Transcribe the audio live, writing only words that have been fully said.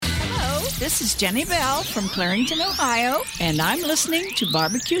This is Jenny Bell from Clarington, Ohio, and I'm listening to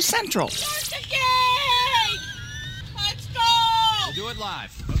Barbecue Central. Start the game! Let's go! We'll do it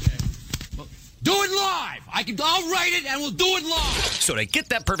live. Okay. Well, do it live! I'll write it and we'll do it live! So to get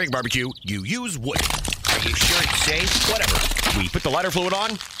that perfect barbecue, you use wood. Are you sure it's safe? Whatever. We put the lighter fluid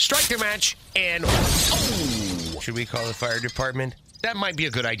on, strike the match, and... Oh! Should we call the fire department? That might be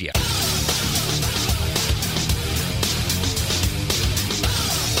a good idea.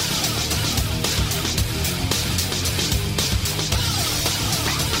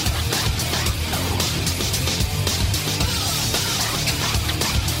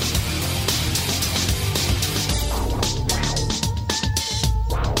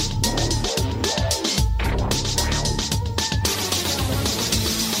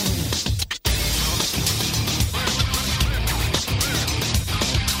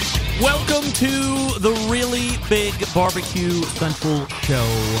 Welcome to the Really Big Barbecue Central Show.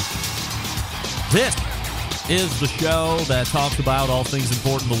 This is the show that talks about all things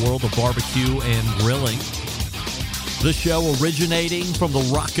important in the world of barbecue and grilling. The show originating from the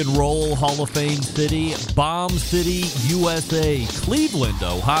Rock and Roll Hall of Fame city, Bomb City, USA, Cleveland,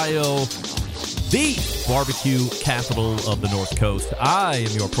 Ohio, the barbecue capital of the North Coast. I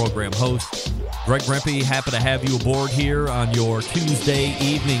am your program host, Greg Rempe. Happy to have you aboard here on your Tuesday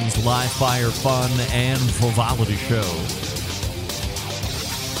evening's live fire fun and frivolity show.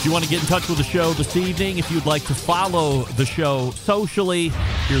 If you want to get in touch with the show this evening, if you'd like to follow the show socially,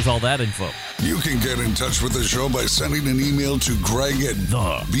 here's all that info. You can get in touch with the show by sending an email to Greg at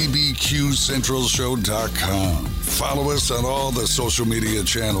BBQCentralShow.com. Follow us on all the social media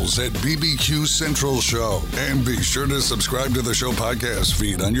channels at BBQ Central Show. And be sure to subscribe to the show podcast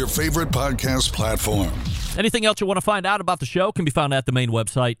feed on your favorite podcast platform. Anything else you want to find out about the show can be found at the main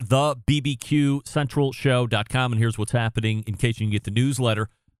website, thebbqcentralshow.com. And here's what's happening in case you can get the newsletter.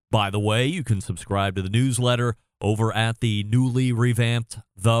 By the way, you can subscribe to the newsletter over at the newly revamped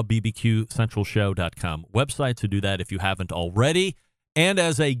thebbqcentralshow.com website. To do that if you haven't already. And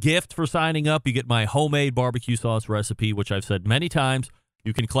as a gift for signing up, you get my homemade barbecue sauce recipe, which I've said many times,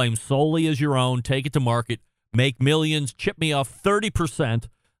 you can claim solely as your own, take it to market, make millions, chip me off 30%.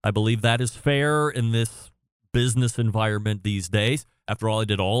 I believe that is fair in this business environment these days. After all, I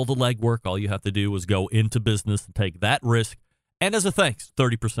did all the legwork. All you have to do is go into business and take that risk. And as a thanks,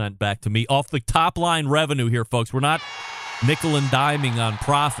 30% back to me off the top line revenue here, folks. We're not nickel and diming on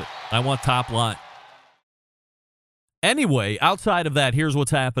profit. I want top line. Anyway, outside of that, here's what's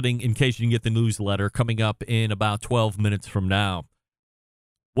happening in case you can get the newsletter coming up in about 12 minutes from now.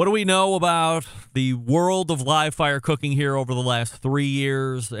 What do we know about the world of live fire cooking here over the last 3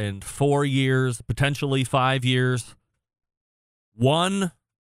 years and 4 years, potentially 5 years? One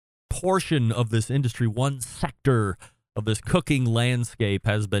portion of this industry, one sector of this cooking landscape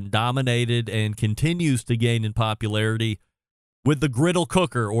has been dominated and continues to gain in popularity with the griddle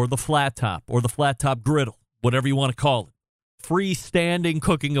cooker or the flat top griddle, whatever you want to call it. Freestanding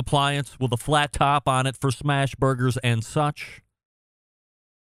cooking appliance with a flat top on it for smash burgers and such.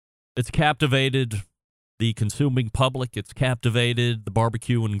 It's captivated the consuming public. It's captivated the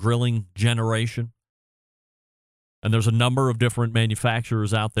barbecue and grilling generation. And there's a number of different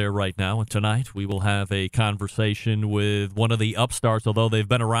manufacturers out there right now. And tonight we will have a conversation with one of the upstarts, although they've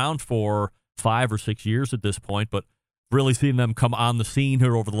been around for 5 or 6 years at this point, but really seen them come on the scene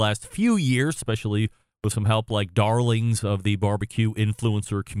here over the last few years, especially with some help like darlings of the barbecue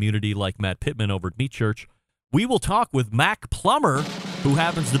influencer community like Matt Pittman over at Meat Church. We will talk with Mac Plummer, who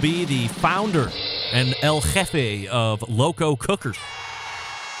happens to be the founder and El Jefe of Loco Cookers.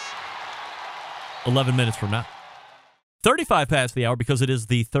 11 minutes from now. 35 past the hour because it is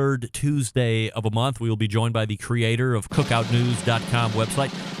the third Tuesday of a month. We will be joined by the creator of cookoutnews.com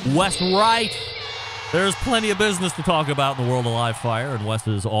website, Wes Wright. There's plenty of business to talk about in the world of live fire, and Wes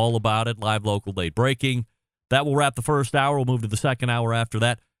is all about it. Live, local, late breaking. That will wrap the first hour. We'll move to the second hour after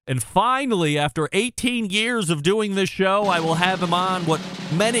that. And finally, after 18 years of doing this show, I will have him on what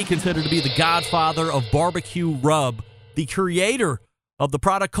many consider to be the godfather of barbecue rub, the creator of the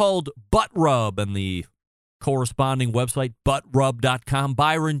product called Butt Rub and the corresponding website, buttrub.com.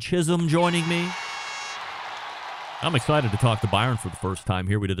 Byron Chisholm joining me. I'm excited to talk to Byron for the first time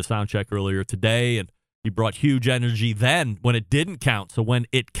here. We did a sound check earlier today, and he brought huge energy then when it didn't count. So when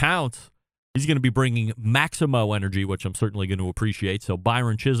it counts, he's going to be bringing Maximo energy, which I'm certainly going to appreciate. So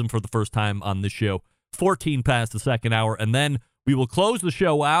Byron Chisholm for the first time on this show, 14 past the second hour. And then we will close the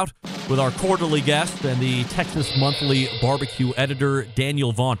show out with our quarterly guest and the Texas Monthly barbecue editor,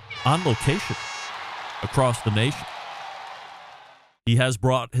 Daniel Vaughn, on location across the nation. He has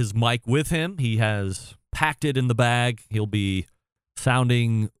brought his mic with him. He has packed it in the bag. He'll be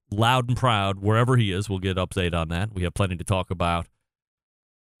sounding loud and proud wherever he is. We'll get an update on that. We have plenty to talk about.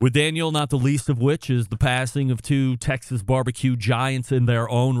 With Daniel, not the least of which is the passing of two Texas barbecue giants in their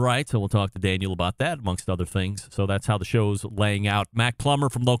own right. So we'll talk to Daniel about that, amongst other things. So that's how the show's laying out. Mac Plummer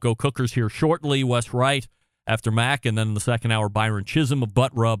from Loco Cookers here shortly. Wes Wright after Mac. And then in the second hour, Byron Chisholm of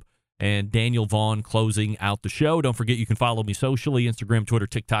Butt Rub and Daniel Vaughn closing out the show. Don't forget you can follow me socially, Instagram, Twitter,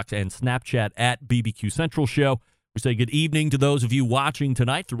 TikTok, and Snapchat at BBQ Central Show. We say good evening to those of you watching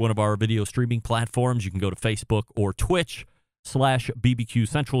tonight through one of our video streaming platforms. You can go to Facebook or Twitch/BBQ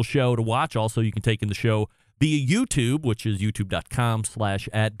Central Show to watch. Also, you can take in the show via YouTube, which is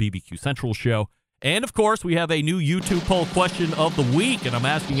youtube.com/@BBQ Central Show. And, of course, we have a new YouTube poll question of the week, and I'm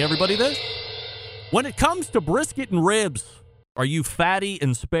asking everybody this. When it comes to brisket and ribs, are you fatty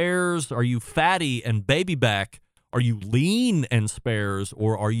and spares? Are you fatty and baby back? Are you lean and spares?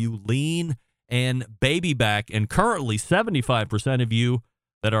 Or are you lean and baby back? And currently, 75% of you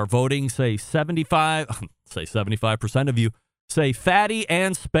that are voting say 75% of you say fatty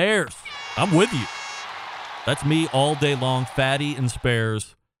and spares. I'm with you. That's me all day long, fatty and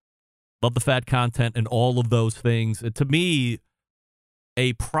spares. Love the fat content and all of those things. To me,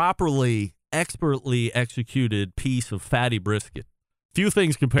 a properly, expertly executed piece of fatty brisket. Few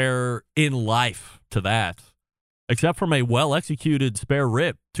things compare in life to that, except from a well-executed spare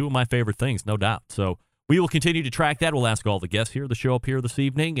rib. Two of my favorite things, no doubt. So we will continue to track that. We'll ask all the guests here to show up here this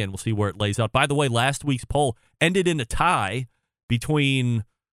evening, and we'll see where it lays out. By the way, last week's poll ended in a tie between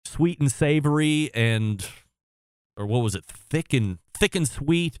sweet and savory and, or what was it, thick and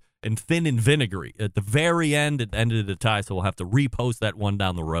sweet and thin and vinegary. At the very end, it ended in a tie, so we'll have to repost that one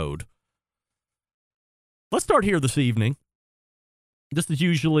down the road. Let's start here this evening. This is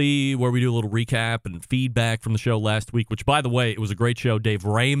usually where we do a little recap and feedback from the show last week, which, by the way, it was a great show. Dave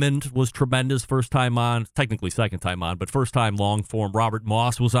Raymond was tremendous first time on, technically second time on, but first time long form. Robert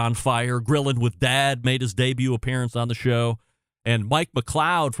Moss was on fire. Grillin' with Dad made his debut appearance on the show. And Mike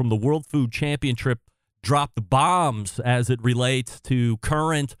McLeod from the World Food Championship dropped the bombs as it relates to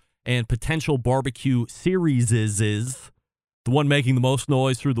current and potential barbecue series. The one making the most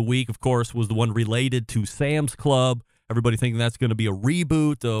noise through the week, of course, was the one related to Sam's Club. Everybody thinking that's going to be a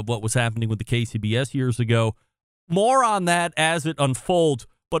reboot of what was happening with the KCBS years ago. More on that as it unfolds.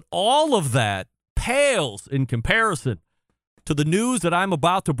 But all of that pales in comparison to the news that I'm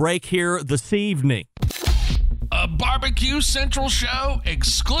about to break here this evening. A Barbecue Central Show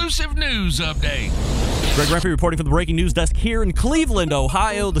exclusive news update. Greg Rempe reporting from the breaking news desk here in Cleveland,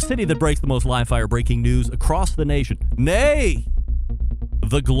 Ohio, the city that breaks the most live fire breaking news across the nation. Nay,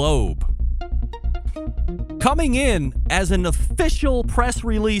 the globe. Coming in as an official press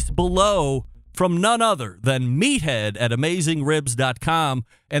release below from none other than Meathead at AmazingRibs.com,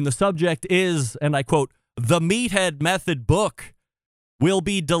 and the subject is, and I quote, "The Meathead Method book will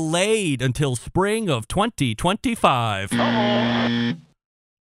be delayed until spring of 2025.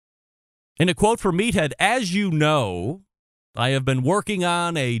 In a quote from Meathead, "As you know, I have been working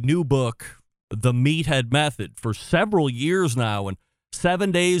on a new book, The Meathead Method, for several years now, and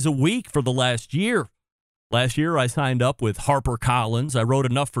 7 days a week for the last year. Last year, I signed up with HarperCollins. I wrote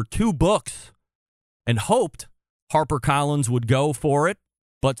enough for 2 books and hoped HarperCollins would go for it,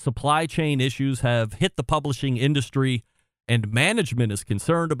 but supply chain issues have hit the publishing industry, and management is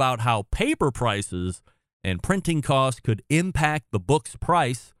concerned about how paper prices and printing costs could impact the book's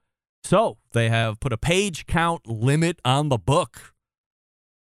price. So they have put a page count limit on the book.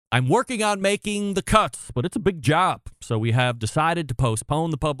 I'm working on making the cuts, but it's a big job. So we have decided to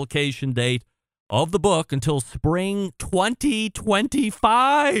postpone the publication date of the book until spring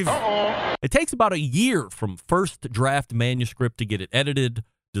 2025. It takes about a year from first draft manuscript to get it edited,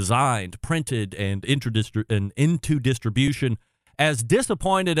 designed, printed, and into distribution. As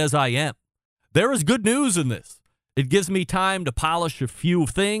disappointed as I am, there is good news in this. It gives me time to polish a few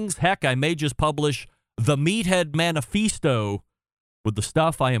things. Heck, I may just publish the Meathead Manifesto with the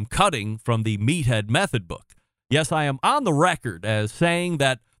stuff I am cutting from the Meathead Method book. Yes, I am on the record as saying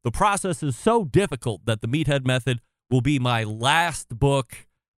that the process is so difficult that the Meathead Method will be my last book.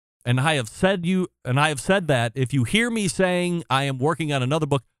 And I have said that if you hear me saying I am working on another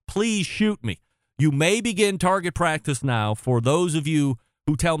book, please shoot me. You may begin target practice now for those of you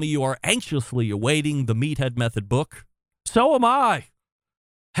who tell me you are anxiously awaiting the Meathead Method book. So am I.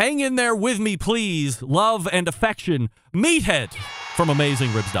 Hang in there with me, please. Love and affection. Meathead from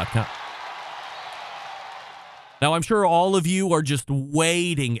AmazingRibs.com. Now, I'm sure all of you are just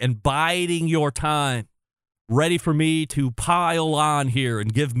waiting and biding your time, ready for me to pile on here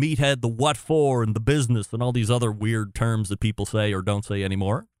and give Meathead the what for and the business and all these other weird terms that people say or don't say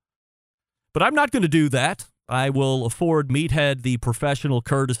anymore. But I'm not going to do that. I will afford Meathead the professional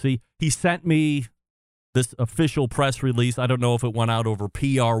courtesy. He sent me this official press release. I don't know if it went out over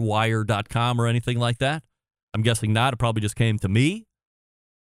prwire.com or anything like that. I'm guessing not. It probably just came to me.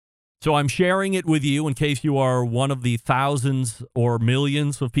 So I'm sharing it with you in case you are one of the thousands or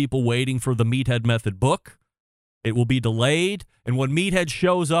millions of people waiting for the Meathead Method book. It will be delayed. And when Meathead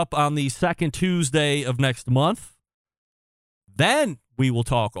shows up on the second Tuesday of next month, then we will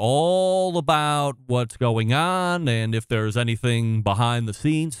talk all about what's going on and if there's anything behind the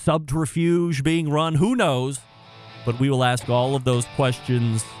scenes, subterfuge being run, who knows? But we will ask all of those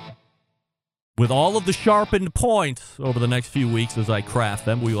questions with all of the sharpened points over the next few weeks as I craft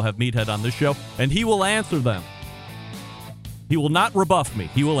them. We will have Meathead on this show, and he will answer them. He will not rebuff me.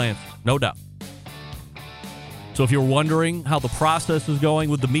 He will answer, no doubt. So if you're wondering how the process is going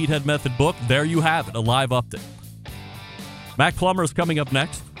with the Meathead Method book, there you have it, a live update. Mac Plummer is coming up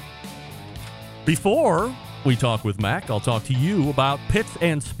next. Before we talk with Mac, I'll talk to you about Pits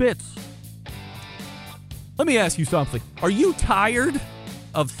and Spits. Let me ask you something. Are you tired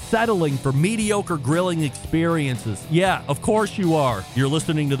of settling for mediocre grilling experiences? Yeah, of course you are. You're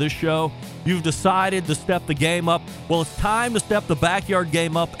listening to this show. You've decided to step the game up. Well, it's time to step the backyard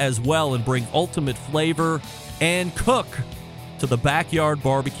game up as well and bring ultimate flavor and cook to the backyard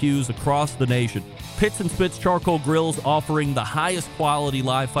barbecues across the nation. Pits and Spits charcoal grills offering the highest quality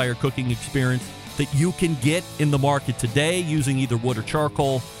live fire cooking experience that you can get in the market today using either wood or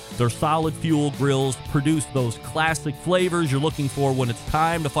charcoal. Their solid fuel grills produce those classic flavors you're looking for when it's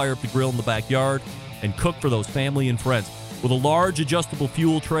time to fire up the grill in the backyard and cook for those family and friends. With a large adjustable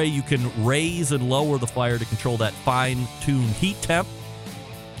fuel tray, you can raise and lower the fire to control that fine-tuned heat temp.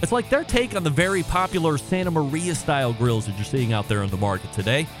 It's like their take on the very popular Santa Maria-style grills that you're seeing out there in the market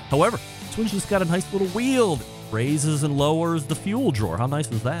today. However, this one's just got a nice little wheel that raises and lowers the fuel drawer. How nice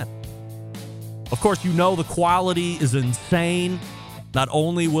is that? Of course, you know the quality is insane. Not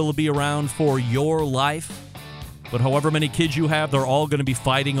only will it be around for your life, but however many kids you have, they're all going to be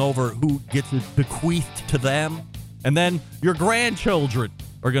fighting over who gets it bequeathed to them. And then your grandchildren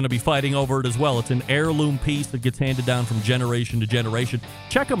are going to be fighting over it as well. It's an heirloom piece that gets handed down from generation to generation.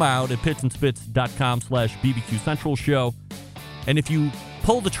 Check them out at pitsandspits.com/BBQ Central Show. And if you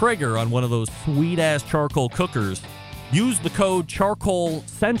pull the trigger on one of those sweet-ass charcoal cookers, use the code Charcoal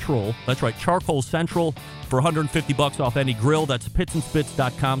Central. That's right, Charcoal Central for $150 off any grill. That's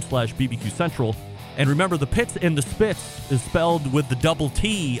pitsandspits.com/BBQ Central. And remember, the Pits and the Spits is spelled with the double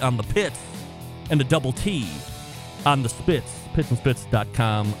T on the pits and the double T on the spits.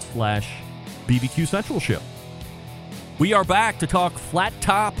 pitsandspits.com/BBQ Central Show. We are back to talk flat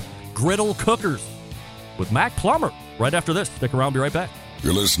top griddle cookers with Mac Plummer right after this. Stick around, be right back.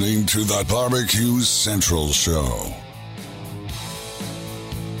 You're listening to the BBQ Central Show.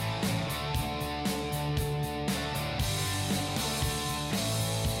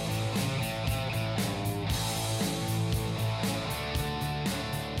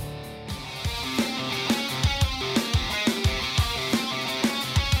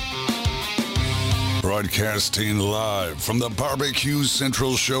 Broadcasting live from the BBQ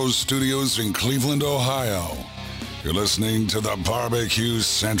Central Show studios in Cleveland, Ohio. You're listening to the BBQ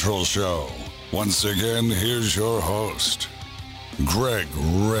Central Show. Once again, here's your host, Greg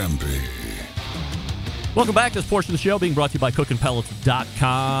Rempe. Welcome back. This portion of the show being brought to you by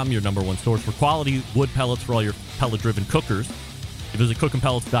CookingPellets.com, your number one source for quality wood pellets for all your pellet-driven cookers. You visit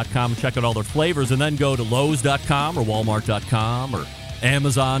CookingPellets.com and check out all their flavors, and then go to Lowe's.com or Walmart.com or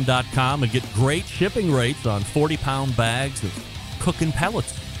Amazon.com and get great shipping rates on 40-pound bags of cooking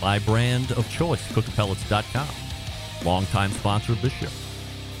pellets, my brand of choice, CookingPellets.com. Longtime sponsor of this show.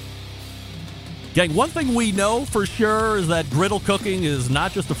 Gang, one thing we know for sure is that griddle cooking is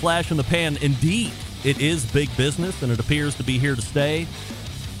not just a flash in the pan. Indeed, it is big business, and it appears to be here to stay,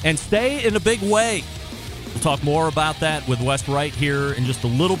 and stay in a big way. We'll talk more about that with Wright here in just a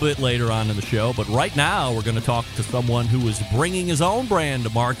little bit later on in the show. But right now, we're going to talk to someone who is bringing his own brand to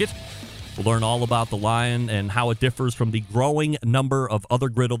market. We'll learn all about the line and how it differs from the growing number of other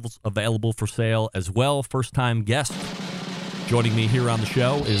griddles available for sale as well. First-time guest joining me here on the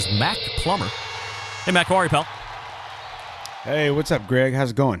show is Mac Plummer. Hey, Mac, how are you, pal? Hey, what's up, Greg?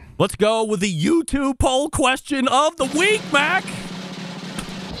 How's it going? Let's go with the YouTube poll question of the week, Mac.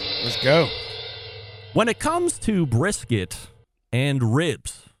 Let's go. When it comes to brisket and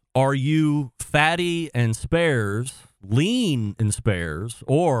ribs, are you fatty and spares, lean and spares,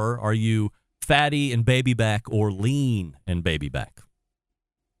 or are you fatty and baby back or lean and baby back?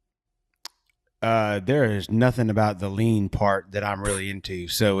 There is nothing about the lean part that I'm really into,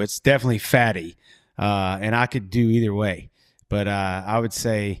 so it's definitely fatty, and I could do either way. But I would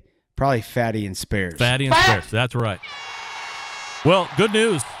say Probably Fatty and Spares. Fatty and Spares. That's right. Well, good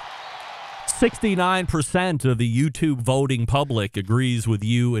news. 69% of the YouTube voting public agrees with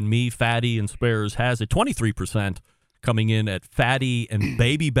you and me. Fatty and Spares has it. 23% coming in at Fatty and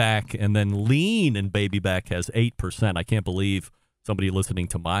Baby Back, and then Lean and Baby Back has 8%. I can't believe somebody listening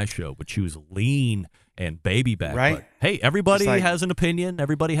to my show would choose Lean and Baby Back. Right. But, hey, everybody has an opinion.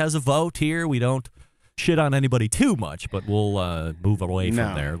 Everybody has a vote here. We don't shit on anybody too much, but we'll move away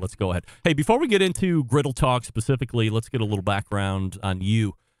from there. Let's go ahead. Hey, before we get into Griddle Talk specifically, let's get a little background on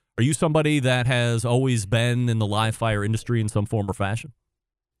you. Are you somebody that has always been in the live fire industry in some form or fashion?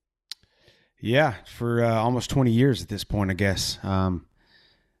 Yeah, for almost 20 years at this point, I guess.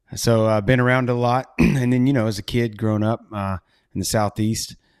 So I've been around a lot. And then, as a kid growing up in the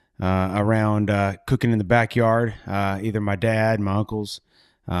Southeast, around cooking in the backyard, either my dad, my uncles,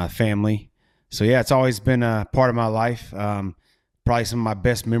 family. So, yeah, it's always been a part of my life. Probably some of my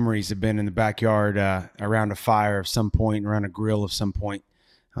best memories have been in the backyard around a fire of some point, around a grill of some point.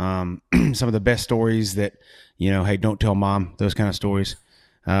 Some of the best stories that, hey, don't tell mom, those kind of stories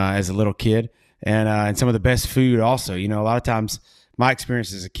as a little kid. And some of the best food also. A lot of times my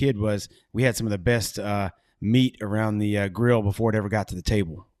experience as a kid was we had some of the best meat around the grill before it ever got to the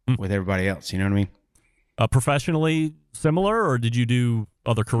table with everybody else. You know what I mean? Professionally similar, or did you do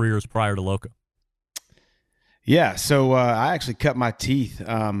other careers prior to Loco? Yeah, so I actually cut my teeth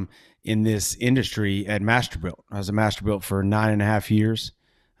in this industry at Masterbuilt. I was a Masterbuilt for 9.5 years.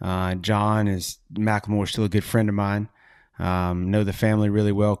 John is McLemore, still a good friend of mine. Know the family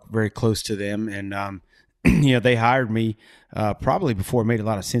really well, very close to them. And, they hired me probably before it made a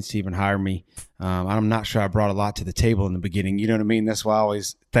lot of sense to even hire me. I'm not sure I brought a lot to the table in the beginning. You know what I mean? That's why I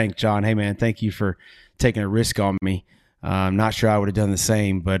always thank John. Hey, man, thank you for taking a risk on me. I'm not sure I would have done the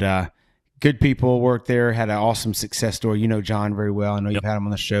same, but good people worked there, had an awesome success story. You know John very well. I know you've had him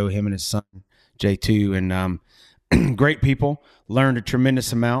on the show, him and his son, J2. And great people. Learned a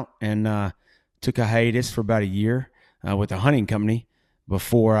tremendous amount and took a hiatus for about a year with a hunting company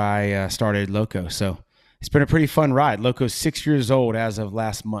before I started Loco. So it's been a pretty fun ride. Loco's 6 years old as of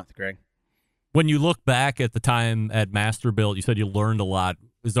last month, Greg. When you look back at the time at Masterbuilt, you said you learned a lot.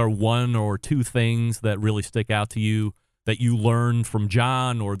 Is there one or two things that really stick out to you that you learned from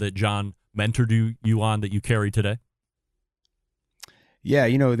John or that John mentored you on that you carry today? Yeah,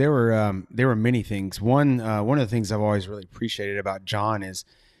 there were many things. One of the things I've always really appreciated about John is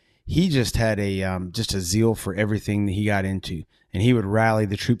he just had a zeal for everything that he got into, and he would rally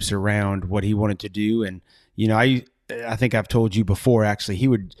the troops around what he wanted to do. And I think I've told you before, actually, he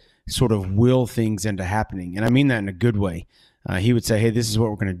would sort of will things into happening, and I mean that in a good way. He would say, "Hey, this is what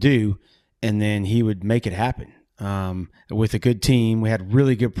we're going to do," and then he would make it happen with a good team. We had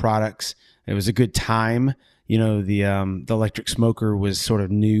really good products. It was a good time. The electric smoker was sort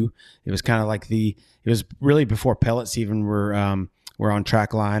of new. It was kind of like it was really before pellets even were on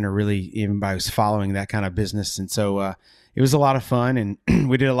track line, or really even by was following that kind of business. And so it was a lot of fun, and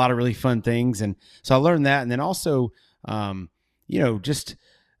we did a lot of really fun things. And so I learned that. And then also, just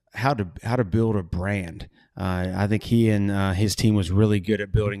how to build a brand. I think he and his team was really good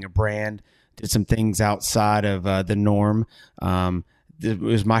at building a brand, did some things outside of the norm. It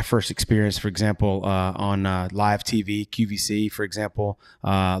was my first experience, for example, on live TV, QVC, for example,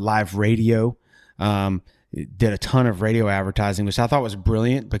 live radio. Did a ton of radio advertising, which I thought was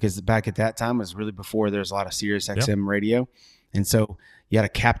brilliant because back at that time it was really before there was a lot of Sirius XM radio. And so you had a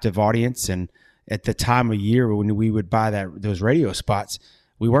captive audience. And at the time of year when we would buy those radio spots,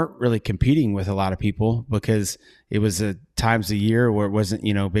 we weren't really competing with a lot of people because it was times of year where it wasn't,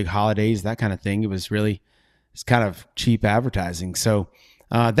 big holidays, that kind of thing. It's kind of cheap advertising. So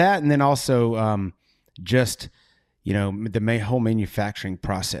that, and then also just, the whole manufacturing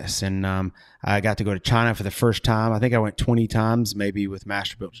process. And I got to go to China for the first time. I think I went 20 times maybe with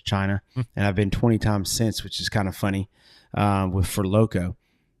Masterbuilt to China. And I've been 20 times since, which is kind of funny for Loco.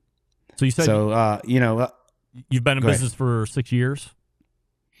 So you said you've been in business for 6 years?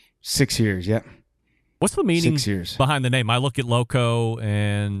 6 years, yeah. What's the meaning 6 years behind the name? I look at Loco,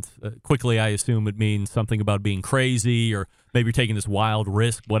 and quickly I assume it means something about being crazy, or maybe you're taking this wild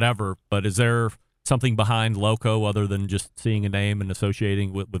risk, whatever. But is there something behind Loco other than just seeing a name and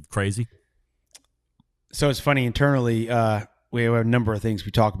associating with crazy? So it's funny, internally, we have a number of things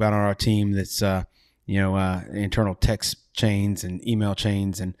we talk about on our team that's, internal text chains and email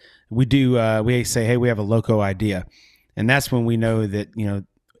chains. And we say, hey, we have a Loco idea. And that's when we know that,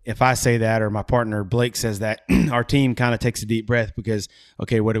 if I say that or my partner Blake says that, our team kind of takes a deep breath because,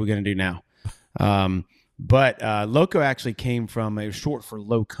 okay, what are we going to do now? But Loco actually came from, it was short for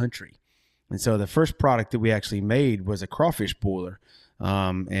low country. And so the first product that we actually made was a crawfish boiler.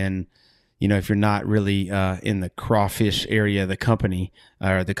 And if you're not really in the crawfish area of the company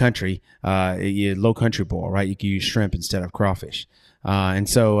or the country, low country boil, right? You can use shrimp instead of crawfish. And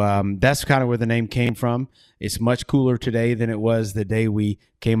so that's kind of where the name came from. It's much cooler today than it was the day we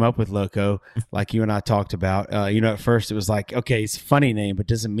came up with Loco, like you and I talked about. At first it was like, okay, it's a funny name, but it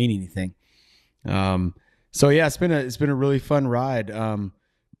doesn't mean anything. So yeah, it's been a really fun ride.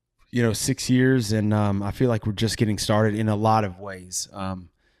 6 years, and I feel like we're just getting started in a lot of ways.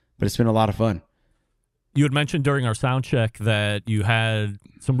 But it's been a lot of fun. You had mentioned during our sound check that you had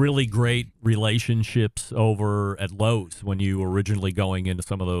some really great relationships over at Lowe's when you were originally going into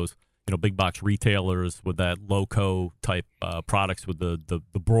some of those, big box retailers with that Loco type products with the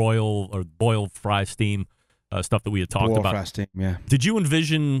broil or boil, fry, steam stuff that we had talked about. Fry, steam, yeah. Did you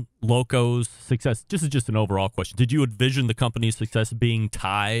envision Loco's success? This is just an overall question. Did you envision the company's success being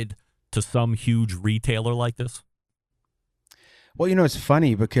tied to some huge retailer like this? Well, it's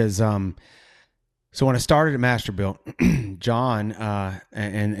funny because so when I started at Masterbuilt, John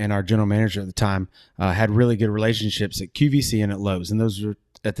and our general manager at the time had really good relationships at QVC and at Lowe's, and those were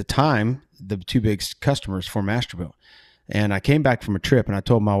at the time the two big customers for Masterbuilt. And I came back from a trip, and I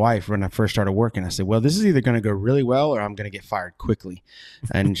told my wife when I first started working, I said, well, this is either going to go really well or I'm going to get fired quickly.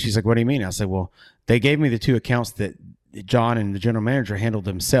 And she's like, what do you mean? I said, well, they gave me the two accounts that John and the general manager handled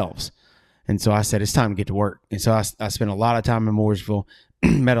themselves. And so I said, it's time to get to work. And so I spent a lot of time in Mooresville,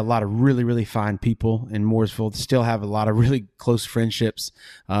 met a lot of really, really fine people in Mooresville, still have a lot of really close friendships.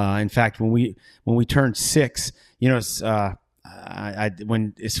 In fact, when we turned 6, when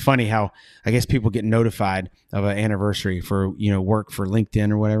it's funny how I guess people get notified of an anniversary for, work for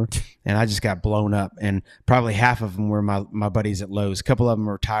LinkedIn or whatever. And I just got blown up, and probably half of them were my buddies at Lowe's. A couple of them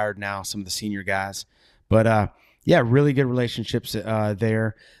are retired now, some of the senior guys, but, yeah, really good relationships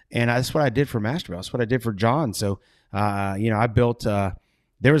there. And that's what I did for Masterbuilt. That's what I did for John. So, I built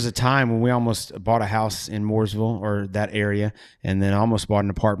there was a time when we almost bought a house in Mooresville or that area, and then almost bought an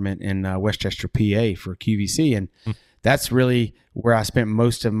apartment in Westchester, PA for QVC. And that's really where I spent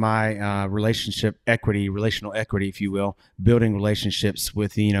most of my relational equity, if you will, building relationships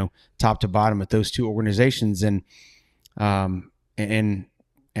with, top to bottom with those two organizations. And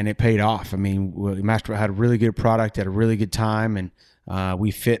it paid off. I mean, Masterbuilt had a really good product at a really good time, and we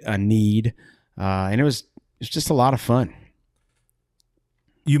fit a need, and it's just a lot of fun.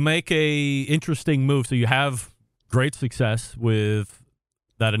 You make a interesting move. So you have great success with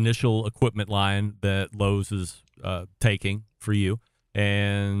that initial equipment line that Lowe's is taking for you,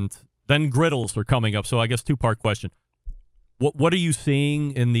 and then griddles are coming up. So I guess 2-part question. What are you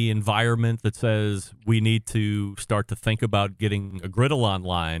seeing in the environment that says we need to start to think about getting a griddle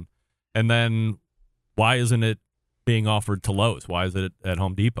online? And then why isn't it being offered to Lowe's? Why is it at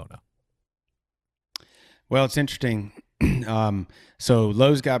Home Depot now? Well, it's interesting. So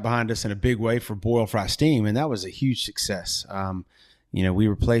Lowe's got behind us in a big way for boil, fry, steam, and that was a huge success. We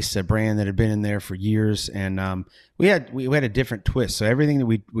replaced a brand that had been in there for years, and we had a different twist. So everything that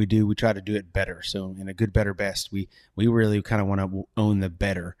we do, we try to do it better. So in a good, better, best, we really kind of want to own the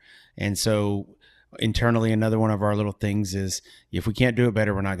better. And so internally, another one of our little things is if we can't do it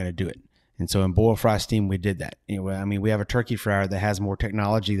better, we're not going to do it. And so in boil, fry, steam, we did that. We have a turkey fryer that has more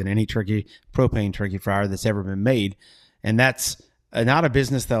technology than any propane turkey fryer that's ever been made. And that's not a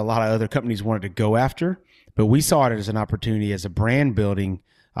business that a lot of other companies wanted to go after, but we saw it as an opportunity, as a brand building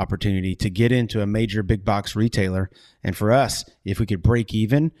opportunity to get into a major big box retailer. And for us, if we could break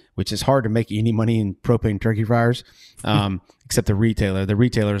even, which is hard to make any money in propane turkey fryers, except the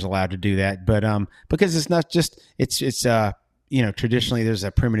retailer is allowed to do that. But because it's not just, it's traditionally there's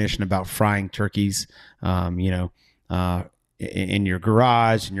a premonition about frying turkeys, in your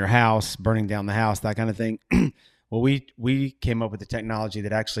garage, in your house, burning down the house, that kind of thing. Well, we came up with the technology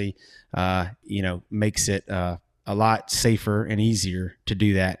that actually, makes it a lot safer and easier to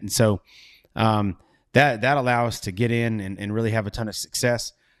do that. And so that allows us to get in and really have a ton of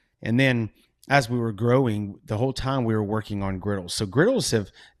success. And then as we were growing, the whole time we were working on griddles. So griddles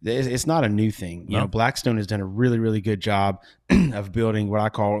it's not a new thing. No. Blackstone has done a really, really good job of building what I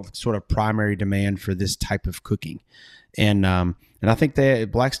call sort of primary demand for this type of cooking. And I think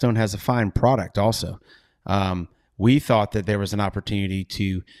that Blackstone has a fine product also. We thought that there was an opportunity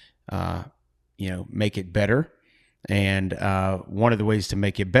to, make it better. And one of the ways to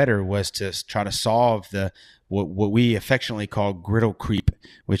make it better was to try to solve what we affectionately call griddle creep,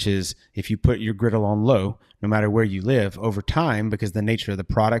 which is if you put your griddle on low, no matter where you live, over time, because the nature of the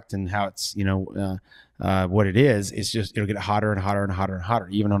product and how it's, what it is, it's just it'll get hotter and hotter and hotter and hotter,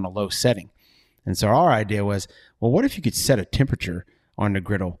 even on a low setting. And so our idea was, well, what if you could set a temperature on the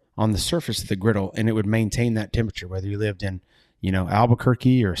griddle, on the surface of the griddle, and it would maintain that temperature, whether you lived in,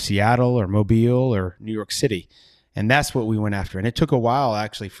 Albuquerque or Seattle or Mobile or New York City. And that's what we went after. And it took a while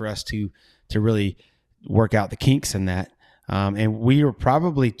actually for us to really work out the kinks in that. And we were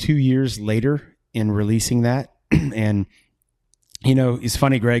probably 2 years later in releasing that. And, it's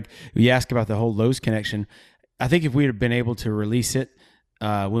funny, Greg, you asked about the whole Lowe's connection. I think if we had been able to release it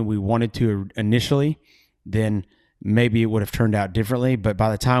when we wanted to initially, then maybe it would have turned out differently. But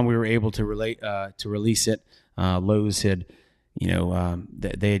by the time we were able to release it, Lowe's had,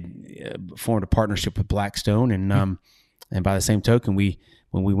 they had formed a partnership with Blackstone, and by the same token,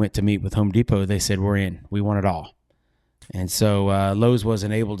 when we went to meet with Home Depot, they said, we're in. We want it all. And so Lowe's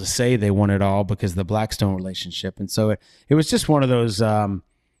wasn't able to say they want it all because of the Blackstone relationship. And so it was just one of those,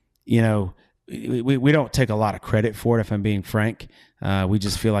 we don't take a lot of credit for it, if I'm being frank. We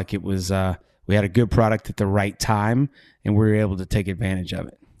just feel like it was we had a good product at the right time, and we were able to take advantage of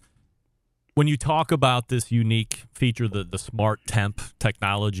it. When you talk about this unique feature, the smart temp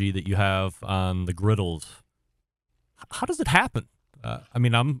technology that you have on the griddles, how does it happen?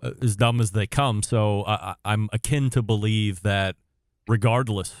 I'm as dumb as they come, so I'm akin to believe that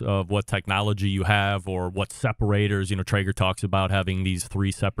regardless of what technology you have or what separators, Traeger talks about having these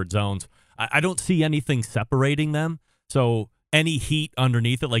 3 separate zones, I don't see anything separating them. So any heat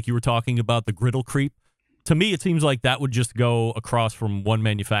underneath it, like you were talking about, the griddle creep, to me it seems like that would just go across from one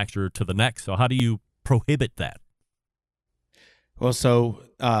manufacturer to the next. So how do you prohibit that? Well, so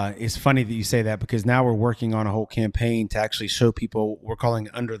it's funny that you say that, because now we're working on a whole campaign to actually show people, we're calling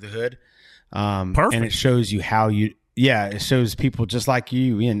it Under the Hood. Perfect. And it shows you how it shows people just like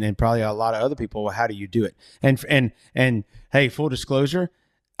you and probably a lot of other people, how do you do it? And hey, full disclosure,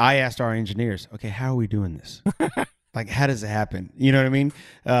 I asked our engineers, okay, how are we doing this? Like, how does it happen? You know what I mean?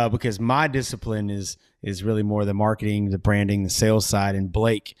 Because my discipline is really more the marketing, the branding, the sales side, and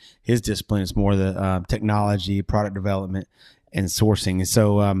Blake, his discipline is more the technology, product development, and sourcing. And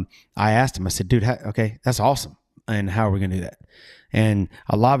so I asked him, I said, dude, okay, that's awesome. And how are we going to do that? And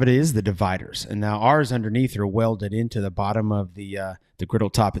a lot of it is the dividers. And now ours underneath are welded into the bottom of the griddle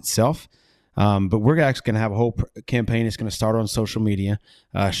top itself. But we're actually going to have a whole campaign. It's going to start on social media,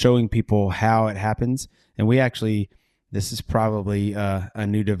 showing people how it happens. And this is probably a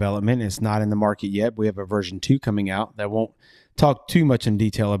new development. It's not in the market yet. We have a version 2 coming out that I won't talk too much in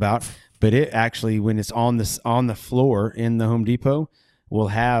detail about. But it actually, when it's on the floor in the Home Depot, will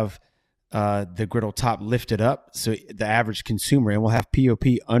have the griddle top lifted up, so the average consumer, and we'll have POP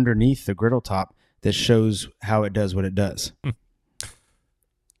underneath the griddle top that shows how it does what it does.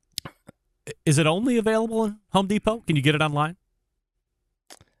 Is it only available in Home Depot? Can you get it online?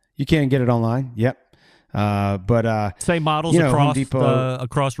 You can get it online. Yep. But same models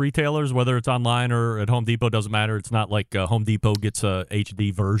across retailers, whether it's online or at Home Depot, doesn't matter. It's not like Home Depot gets a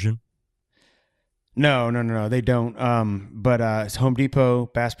HD version. No, they don't. But it's Home Depot,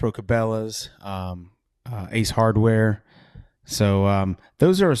 Bass Pro Cabela's, Ace Hardware. So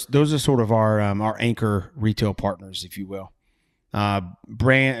those are sort of our anchor retail partners, if you will.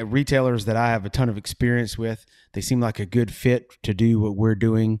 Brand retailers that I have a ton of experience with. They seem like a good fit to do what we're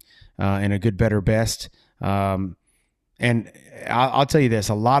doing, and a good, better, best. And I'll tell you this: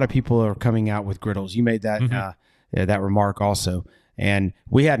 a lot of people are coming out with griddles. You made that that remark also. And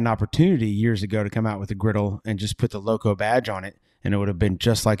we had an opportunity years ago to come out with a griddle and just put the Loco badge on it, and it would have been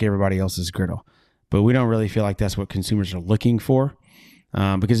just like everybody else's griddle. But we don't really feel like that's what consumers are looking for,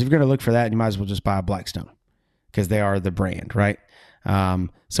 because if you're going to look for that, you might as well just buy a Blackstone, because they are the brand, right?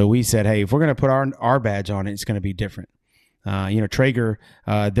 So we said, hey, if we're going to put our badge on it, it's going to be different. Traeger,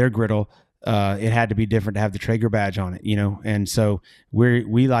 their griddle, it had to be different to have the Traeger badge on it, and so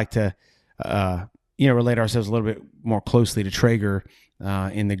we like to relate ourselves a little bit more closely to Traeger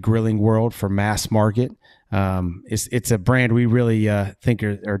in the grilling world for mass market. It's a brand we really think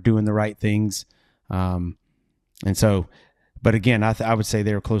are doing the right things. And so, but again, I would say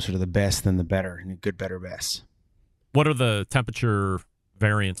they're closer to the best than the better, and a good, better, best. What are the temperature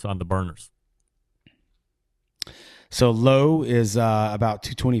variants on the burners? So low is about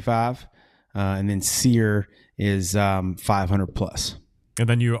 225, and then sear is 500 plus. And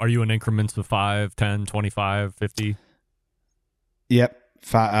then are you in increments of 5, 10, 25, 50? Yep.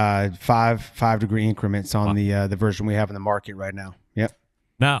 5 degree increments on the version we have in the market right now. Yep.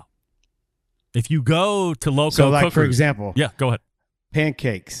 Now, if you go to Loco so like cookers, for example, yeah, go ahead.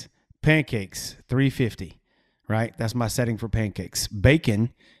 Pancakes, 350, right? That's my setting for pancakes.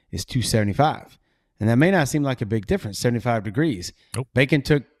 Bacon is 275. And that may not seem like a big difference, 75 degrees. Nope. Bacon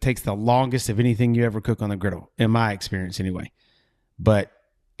takes the longest of anything you ever cook on the griddle, in my experience anyway. But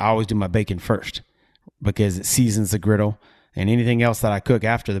I always do my bacon first because it seasons the griddle, and anything else that I cook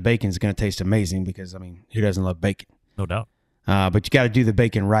after the bacon is going to taste amazing because, who doesn't love bacon? No doubt. But you got to do the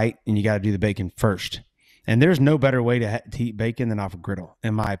bacon right, and you got to do the bacon first. And there's no better way to eat bacon than off a griddle,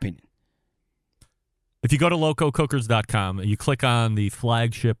 in my opinion. If you go to lococookers.com and you click on the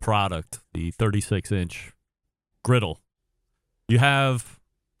flagship product, the 36-inch griddle, you have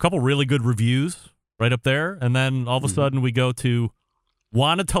a couple really good reviews right up there. And then all of a sudden we go to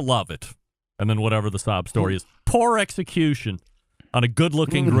wanted to love it. And then whatever the sob story is. Poor execution on a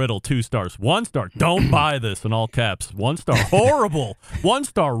good-looking griddle, 2 stars. 1 star, don't buy this in all caps. 1 star, horrible. 1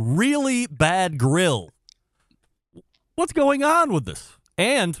 star, really bad grill. What's going on with this?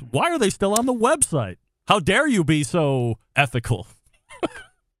 And why are they still on the website? How dare you be so ethical?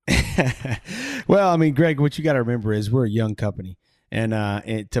 Well, I mean, Greg, what you got to remember is we're a young company. And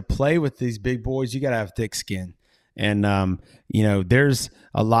to play with these big boys, you got to have thick skin. And, there's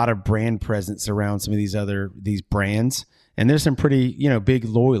a lot of brand presence around some of these brands. And there's some pretty, big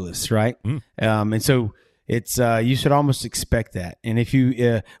loyalists, right? And so it's you should almost expect that. And if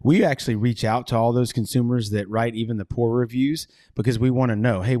we actually reach out to all those consumers that write even the poor reviews because we want to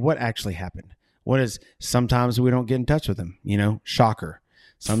know, hey, what actually happened? Sometimes we don't get in touch with them, shocker.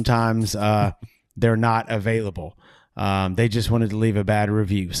 Sometimes they're not available. They just wanted to leave a bad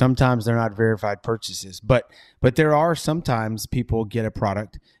review. Sometimes they're not verified purchases, but there are sometimes people get a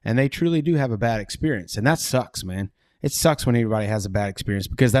product and they truly do have a bad experience. And that sucks, man. It sucks when everybody has a bad experience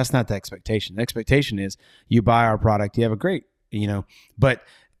because that's not the expectation. The expectation is you buy our product, you have a great, but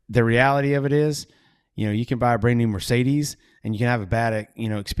the reality of it is, you can buy a brand new Mercedes and you can have a bad,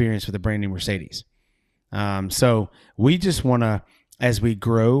 experience with a brand new Mercedes. So we just want to, as we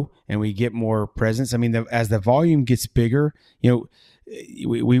grow and we get more presence, I mean, as the volume gets bigger, we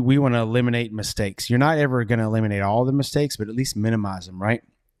want to eliminate mistakes. You're not ever going to eliminate all the mistakes, but at least minimize them, right?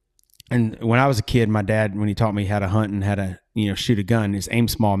 And when I was a kid, my dad, when he taught me how to hunt and how to, shoot a gun, is aim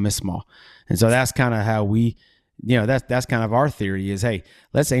small, miss small. And so that's kind of how we, that's kind of our theory is, hey,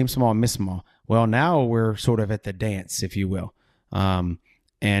 let's aim small, miss small. Well, now we're sort of at the dance, if you will. And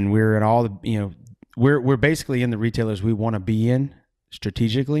we're at all the, we're basically in the retailers we want to be in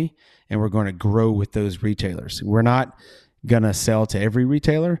strategically, and we're going to grow with those retailers. We're not going to sell to every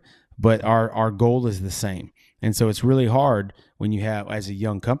retailer, but our goal is the same. And so it's really hard when you have, as a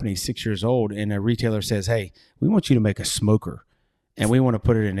young company, 6 years old, and a retailer says, hey, we want you to make a smoker, and we want to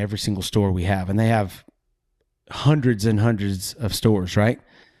put it in every single store we have. And they have hundreds and hundreds of stores, right?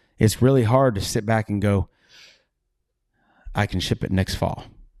 It's really hard to sit back and go, I can ship it next fall.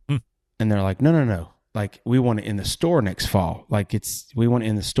 And they're like, no. Like, we want it in the store next fall. Like, we want it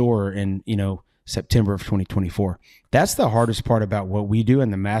in the store in, September of 2024. That's the hardest part about what we do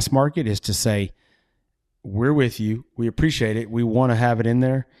in the mass market, is to say, we're with you. We appreciate it. We want to have it in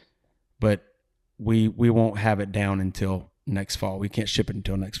there, but we won't have it down until next fall. We can't ship it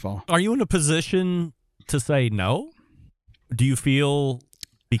until next fall. Are you in a position to say no? Do you feel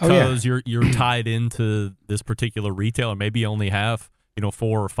because you're tied into this particular retailer, maybe you only have 4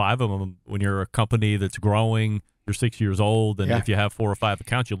 or 5 of them when you're a company that's growing, you're 6 years old, and if you have 4 or 5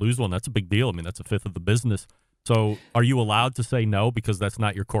 accounts, you lose one. That's a big deal. I mean, that's a fifth of the business. So are you allowed to say no because that's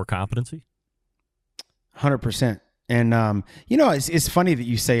not your core competency? 100%. And, it's funny that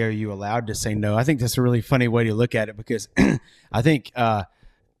you say, are you allowed to say no? I think that's a really funny way to look at it because I think,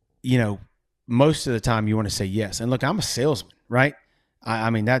 most of the time you want to say yes. And look, I'm a salesman, right? I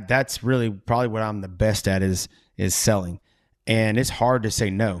mean, that's really probably what I'm the best at is selling. And it's hard to say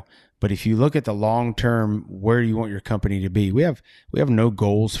no. But if you look at the long term, where you want your company to be, we have no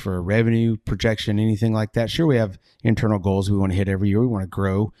goals for revenue projection, anything like that. Sure, we have internal goals we want to hit every year. We want to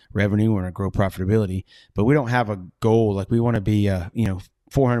grow revenue, we want to grow profitability, but we don't have a goal like we want to be a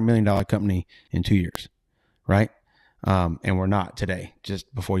 $400 million company in 2 years, right? And we're not today,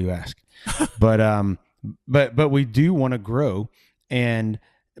 just before you ask. But we do want to grow,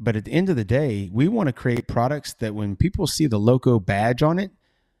 but at the end of the day, we want to create products that when people see the Loco badge on it,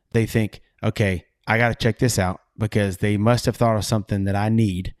 they think, okay, I got to check this out because they must have thought of something that I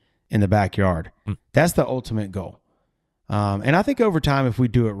need in the backyard. That's the ultimate goal. And I think over time, if we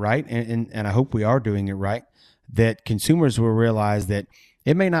do it right, and I hope we are doing it right, that consumers will realize that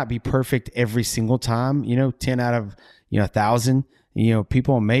it may not be perfect every single time, 10 out of 1,000,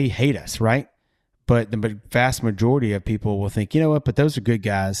 people may hate us, right? But the vast majority of people will think, but those are good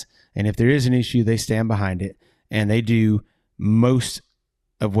guys. And if there is an issue, they stand behind it. And they do most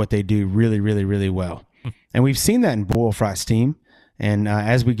of what they do really, really, really well. And we've seen that in boil fry steam. And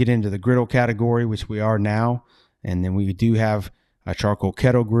as we get into the griddle category, which we are now, and then we do have a charcoal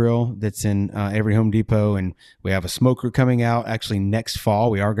kettle grill that's in every Home Depot. And we have a smoker coming out actually next fall.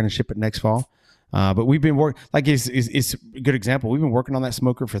 We are going to ship it next fall. But we've been working, like it's a good example. We've been working on that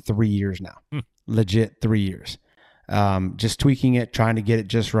smoker for 3 years now, legit 3 years. just tweaking it, trying to get it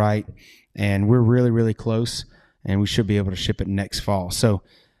just right. And we're really, really close, and we should be able to ship it next fall. So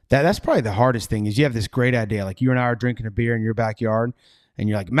that's probably the hardest thing is you have this great idea. Like you and I are drinking a beer in your backyard, and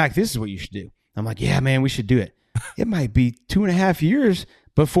you're like, Mac, this is what you should do. I'm like, yeah, man, we should do it. It might be 2.5 years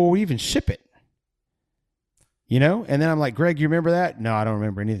before we even ship it. And then I'm like, Greg, you remember that? No, I don't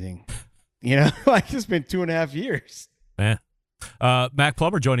remember anything. Like it's been 2.5 years. Man. Mac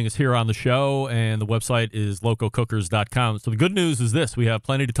Plummer joining us here on the show, and the website is lococookers.com. So the good news is this. We have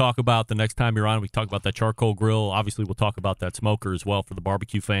plenty to talk about the next time you're on. We talk about that charcoal grill. Obviously, we'll talk about that smoker as well for the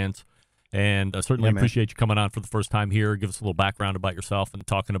barbecue fans. And certainly appreciate you coming on for the first time here. Give us a little background about yourself and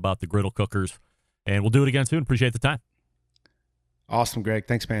talking about the griddle cookers. And we'll do it again soon. Appreciate the time. Awesome, Greg.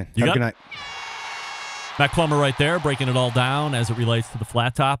 Thanks, man. Have a good night. Mac Plummer right there, breaking it all down as it relates to the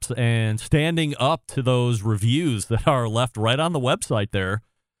flat tops and standing up to those reviews that are left right on the website there.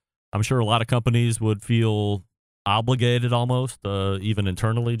 I'm sure a lot of companies would feel obligated almost, even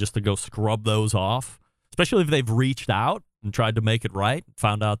internally, just to go scrub those off, especially if they've reached out and tried to make it right,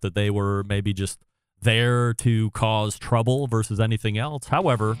 found out that they were maybe just there to cause trouble versus anything else.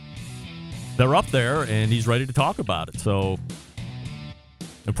 However, they're up there, and he's ready to talk about it. So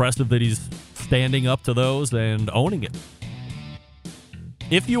impressive that he's standing up to those and owning it.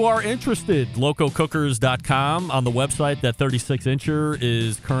 If you are interested, lococookers.com on the website, that 36-incher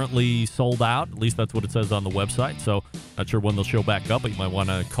is currently sold out. At least that's what it says on the website. So not sure when they'll show back up, but you might want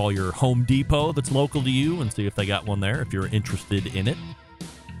to call your Home Depot that's local to you and see if they got one there if you're interested in it.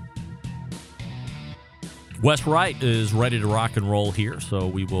 Wes Wright is ready to rock and roll here, so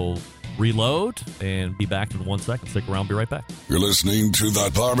we will reload and be back in 1 second. Stick around, be right back. You're listening to the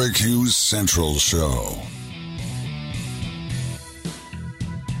Barbecue Central Show.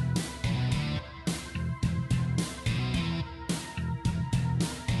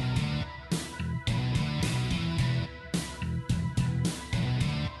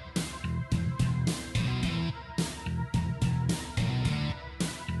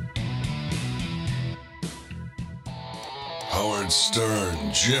 Howard Stern,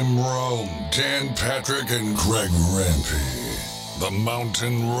 Jim Rome, Dan Patrick, and Greg Rempe. The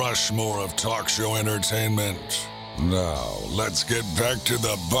Mountain Rushmore of talk show entertainment. Now, let's get back to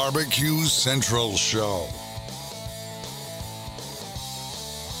the Barbecue Central Show.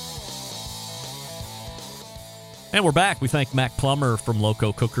 And we're back. We thank Mac Plummer from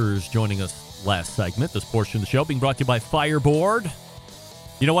Loco Cookers joining us last segment. This portion of the show being brought to you by Fireboard.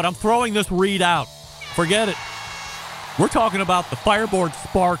 You know what? I'm throwing this read out. Forget it. We're talking about the Fireboard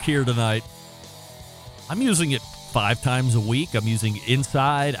Spark here tonight. I'm using it 5 times a week. I'm using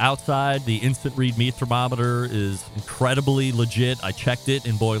inside, outside. The instant read meat thermometer is incredibly legit. I checked it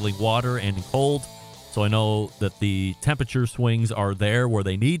in boiling water and in cold, so I know that the temperature swings are there where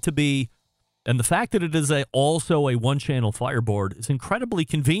they need to be. And the fact that it is also a one-channel Fireboard is incredibly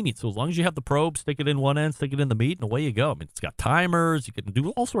convenient. So as long as you have the probe, stick it in one end, stick it in the meat, and away you go. I mean, it's got timers. You can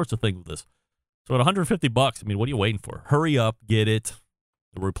do all sorts of things with this. So at $150, I mean, what are you waiting for? Hurry up, get it.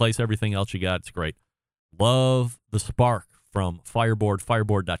 Replace everything else you got. It's great. Love the Spark from Fireboard.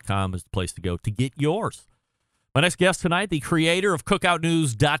 Fireboard.com is the place to go to get yours. My next guest tonight, the creator of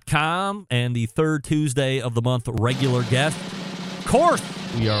CookoutNews.com and the third Tuesday of the month regular guest. Of course,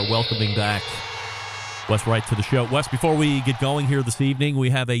 we are welcoming back Wes Wright to the show. Wes, before we get going here this evening,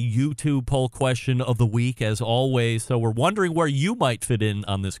 we have a YouTube poll question of the week, as always. So we're wondering where you might fit in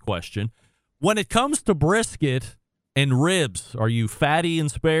on this question. When it comes to brisket and ribs, are you fatty and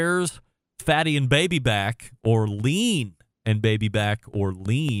spares, fatty and baby back, or lean and baby back, or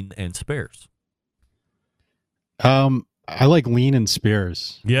lean and spares? I like lean and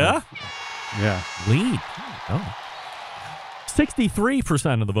spares. Yeah? Yeah. Lean. Oh.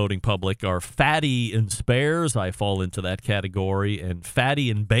 63% of the voting public are fatty and spares. I fall into that category. And fatty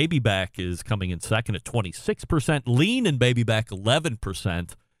and baby back is coming in second at 26%. Lean and baby back,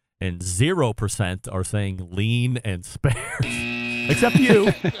 11%. And 0% are saying lean and spares. Except you.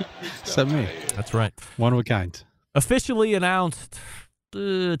 Except me. That's right. One of a kind. Officially announced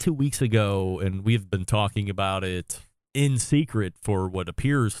 2 weeks ago, and we've been talking about it in secret for what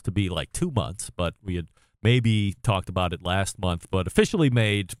appears to be like 2 months, but we had maybe talked about it last month, but officially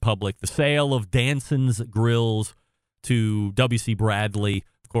made public the sale of Danson's Grills to W.C. Bradley.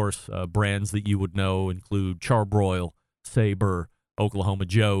 Of course, brands that you would know include Charbroil, Sabre, Oklahoma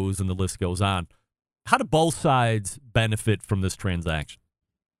Joe's, and the list goes on. How do both sides benefit from this transaction?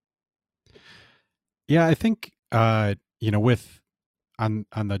 Yeah, I think, with on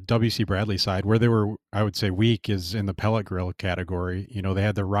the W.C. Bradley side, where they were, I would say, weak is in the pellet grill category. They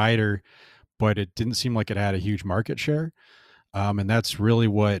had the Rider, but it didn't seem like it had a huge market share. And that's really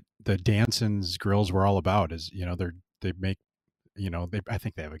what the Danson's grills were all about. Is they make I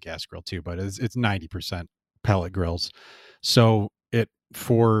think they have a gas grill too, but it's 90% pellet grills. So it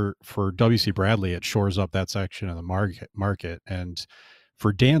for WC Bradley, it shores up that section of the market. And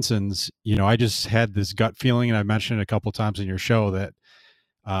for Danson's, I just had this gut feeling, and I mentioned it a couple times in your show, that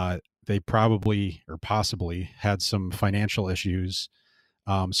they probably or possibly had some financial issues.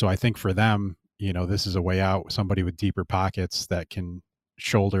 So I think for them, this is a way out. Somebody with deeper pockets that can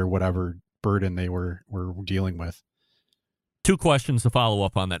shoulder whatever burden they were dealing with. Two questions to follow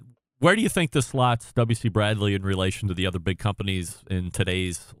up on that. Where do you think this slots W.C. Bradley in relation to the other big companies in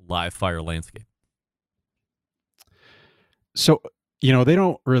today's live fire landscape? So, they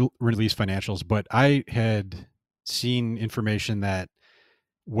don't release financials, but I had seen information that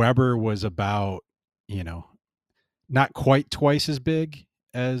Weber was about, not quite twice as big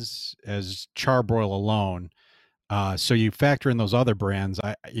as Charbroil alone. So you factor in those other brands,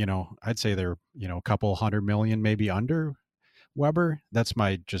 I'd say they're, a couple $100 million, maybe under Weber. That's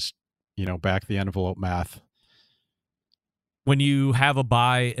my just, back the envelope math. When you have a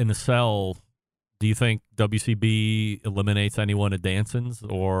buy and a sell, do you think WCB eliminates anyone at Danson's,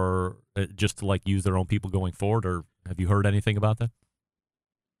 or just to use their own people going forward? Or have you heard anything about that?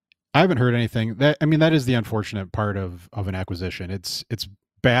 I haven't heard anything. That is the unfortunate part of an acquisition. It's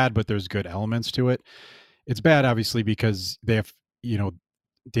bad, but there's good elements to it. It's bad, obviously, because they have,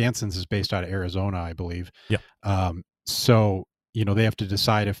 Danson's is based out of Arizona, I believe. Yeah. So, they have to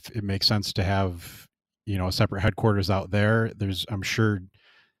decide if it makes sense to have, a separate headquarters out there. There's, I'm sure,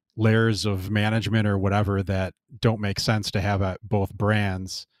 layers of management or whatever that don't make sense to have at both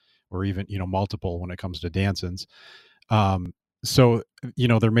brands, or even, multiple when it comes to Danson's. So,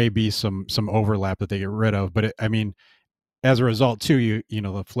 there may be some overlap that they get rid of, but as a result too,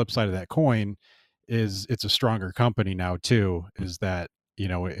 the flip side of that coin is it's a stronger company now too, is that,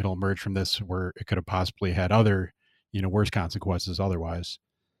 it'll emerge from this where it could have possibly had other, worse consequences otherwise.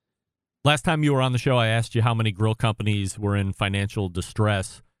 Last time you were on the show, I asked you how many grill companies were in financial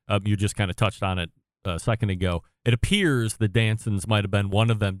distress. You just kind of touched on it a second ago. It appears that Danson's might have been one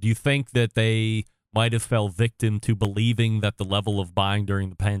of them. Do you think that they might have fell victim to believing that the level of buying during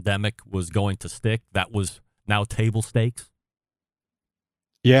the pandemic was going to stick? That was now table stakes?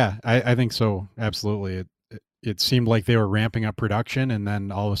 Yeah, I think so. Absolutely. It seemed like they were ramping up production, and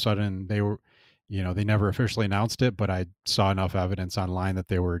then all of a sudden they were, they never officially announced it, but I saw enough evidence online that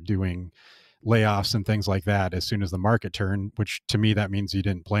they were doing layoffs and things like that as soon as the market turned, which to me, that means you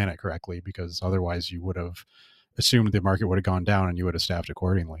didn't plan it correctly, because otherwise you would have assumed the market would have gone down and you would have staffed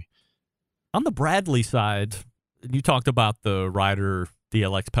accordingly. On the Bradley side, you talked about the Ryder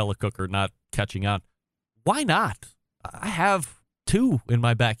DLX pellet cooker not catching on. Why not? I have two in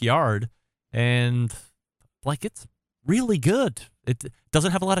my backyard, and it's really good. It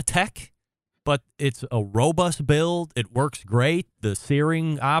doesn't have a lot of tech, but it's a robust build. It works great. The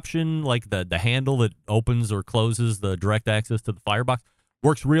searing option, the handle that opens or closes the direct access to the firebox,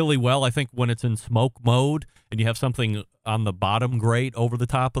 works really well. I think when it's in smoke mode and you have something on the bottom grate over the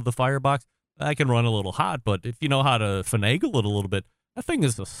top of the firebox, I can run a little hot, but if you know how to finagle it a little bit, that thing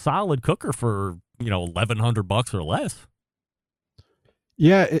is a solid cooker for, $1,100 or less.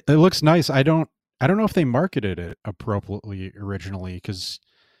 Yeah, it looks nice. I don't know if they marketed it appropriately originally, because,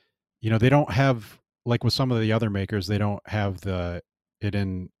 they don't have, with some of the other makers, they don't have it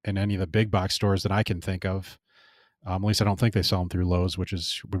in any of the big box stores that I can think of. At least I don't think they sell them through Lowe's,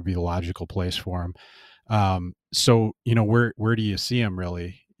 which would be the logical place for them. So, where do you see them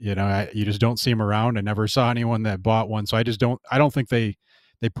really? You just don't see them around. I never saw anyone that bought one. So I don't think they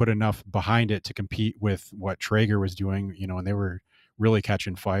put enough behind it to compete with what Traeger was doing, and they were really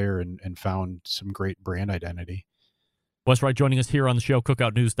catching fire and found some great brand identity. Wes Wright joining us here on the show,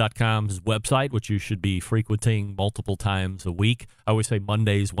 cookoutnews.com's website, which you should be frequenting multiple times a week. I always say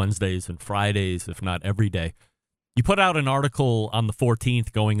Mondays, Wednesdays, and Fridays, if not every day. You put out an article on the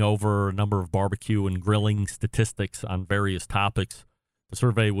 14th going over a number of barbecue and grilling statistics on various topics. The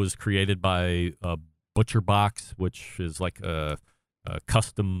survey was created by Butcher Box, which is a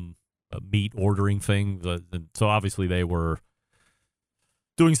custom meat ordering thing. So obviously they were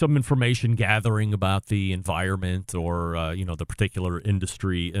doing some information gathering about the environment or, the particular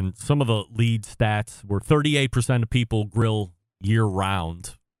industry. And some of the lead stats were 38% of people grill year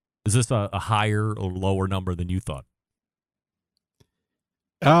round. Is this a higher or lower number than you thought?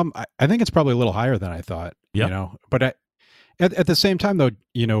 I think it's probably a little higher than I thought, but at the same time,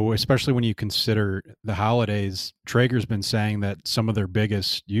 though, especially when you consider the holidays, Traeger's been saying that some of their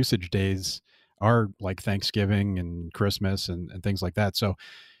biggest usage days are like Thanksgiving and Christmas and things like that. So,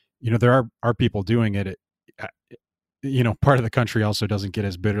 there are people doing it. part of the country also doesn't get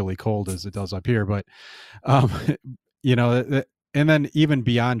as bitterly cold as it does up here. But, um, and then even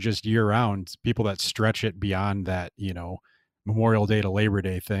beyond just year round, people that stretch it beyond that, Memorial Day to Labor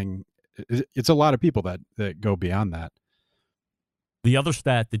Day thing, it's a lot of people that go beyond that. The other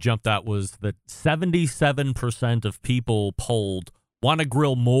stat that jumped out was that 77% of people polled want to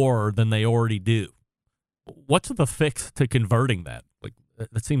grill more than they already do. What's the fix to converting that? Like,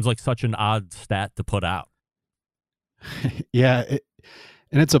 that seems like such an odd stat to put out. Yeah,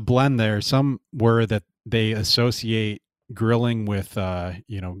 and it's a blend there. Some were that they associate grilling with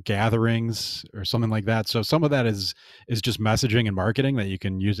gatherings or something like that. So some of that is just messaging and marketing, that you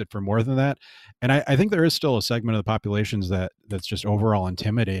can use it for more than that. And I think there is still a segment of the populations that's just overall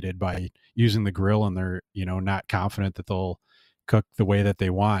intimidated by using the grill, and they're not confident that they'll cook the way that they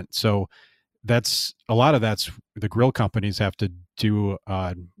want. So that's a lot of that's the grill companies have to do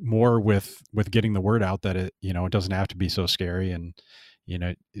more with getting the word out that it doesn't have to be so scary. And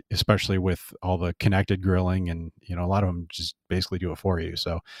especially with all the connected grilling, and a lot of them just basically do it for you.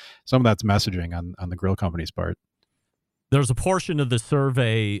 So some of that's messaging on the grill company's part. There's a portion of the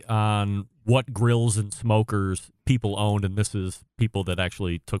survey on what grills and smokers people owned, and this is people that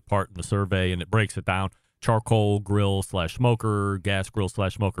actually took part in the survey, and it breaks it down: charcoal grill / smoker, gas grill /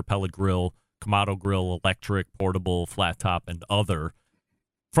 smoker, pellet grill, Kamado grill, electric, portable, flat top, and other.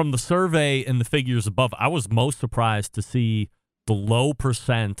 From the survey and the figures above, I was most surprised to see the low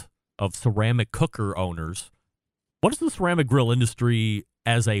percent of ceramic cooker owners. What does the ceramic grill industry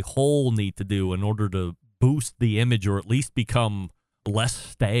as a whole need to do in order to boost the image, or at least become less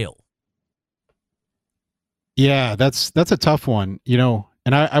stale? Yeah, that's a tough one,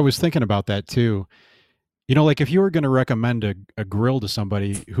 and I was thinking about that too. Like if you were going to recommend a grill to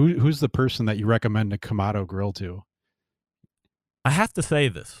somebody, who's the person that you recommend a Kamado grill to? I have to say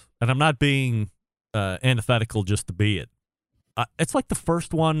this, and I'm not being antithetical just to be it. It's like the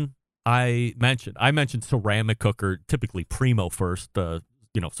first one I mentioned. I mentioned ceramic cooker, typically Primo first,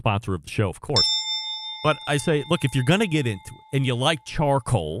 sponsor of the show, of course. But I say, look, if you're going to get into it and you like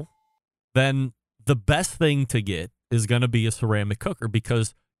charcoal, then the best thing to get is going to be a ceramic cooker,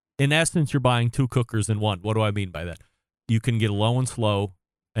 because in essence, you're buying two cookers in one. What do I mean by that? You can get a low and slow,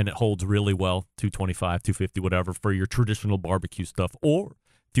 and it holds really well, 225, 250, whatever, for your traditional barbecue stuff. Or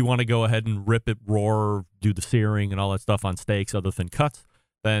if you want to go ahead and rip it raw, do the searing and all that stuff on steaks other than cuts,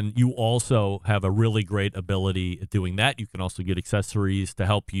 then you also have a really great ability at doing that. You can also get accessories to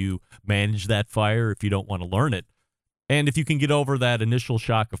help you manage that fire if you don't want to learn it. And if you can get over that initial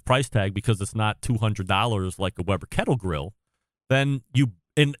shock of price tag, because it's not $200 like a Weber kettle grill, then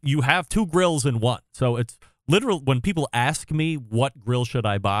you have two grills in one. So it's literal. When people ask me what grill should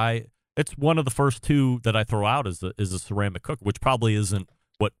I buy, it's one of the first two that I throw out is a ceramic cooker, which probably isn't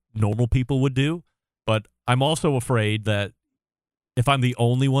what normal people would do. But I'm also afraid that if I'm the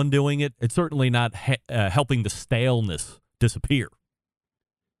only one doing it, it's certainly not helping the staleness disappear.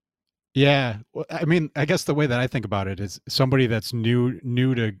 Yeah. Well, I mean, I guess the way that I think about it is somebody that's new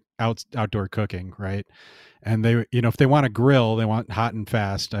to outdoor cooking, right? And they, if they want a grill, they want hot and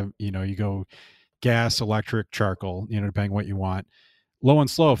fast. You go gas, electric, charcoal, depending what you want. Low and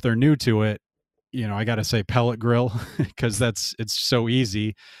slow, if they're new to it, I got to say pellet grill, because it's so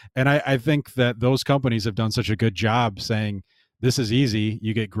easy. And I think that those companies have done such a good job saying, this is easy.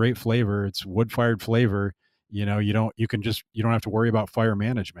 You get great flavor. It's wood-fired flavor. You don't have to worry about fire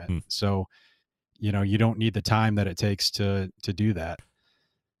management. So, you don't need the time that it takes to do that.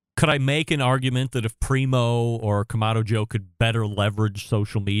 Could I make an argument that if Primo or Kamado Joe could better leverage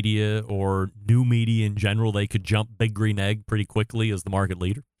social media or new media in general, they could jump Big Green Egg pretty quickly as the market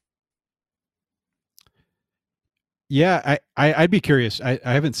leader? Yeah, I'd be curious. I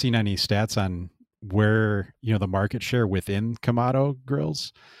haven't seen any stats on where, the market share within Kamado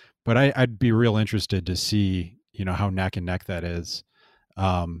grills, but I'd be real interested to see, how neck and neck that is.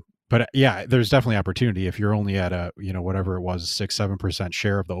 But yeah, there's definitely opportunity if you're only at a, whatever it was, 6-7%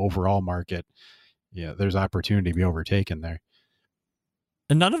 share of the overall market. Yeah, there's opportunity to be overtaken there.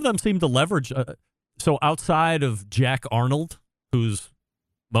 And none of them seem to leverage. So outside of Jack Arnold, who's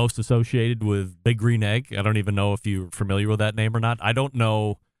most associated with Big Green Egg, I don't even know if you're familiar with that name or not. I don't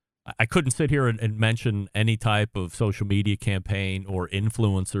know. I couldn't sit here and mention any type of social media campaign or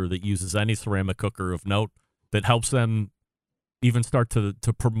influencer that uses any ceramic cooker of note that helps them even start to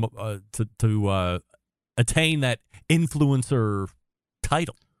attain that influencer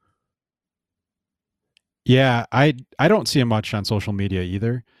title. Yeah, I don't see much on social media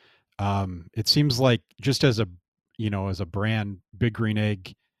either. It seems like just as a brand, Big Green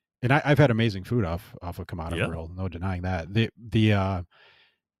Egg, and I've had amazing food off of Kamado Grill, no denying that.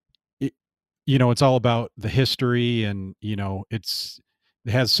 it's all about the history, and it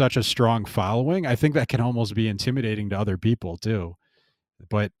has such a strong following. I think that can almost be intimidating to other people too.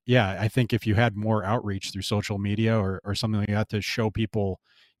 But yeah, I think if you had more outreach through social media or something like that to show people,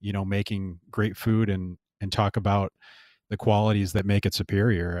 making great food and talk about the qualities that make it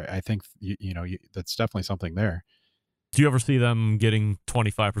superior, I think that's definitely something there. Do you ever see them getting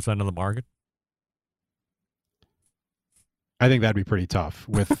 25% of the market? I think that'd be pretty tough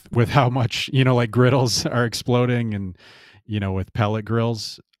with how much, like griddles are exploding and, with pellet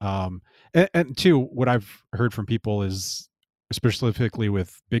grills. And two, what I've heard from people is, specifically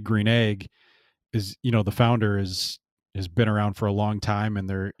with Big Green Egg, is, the founder has been around for a long time, and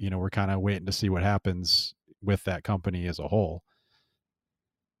they're, we're kind of waiting to see what happens with that company as a whole.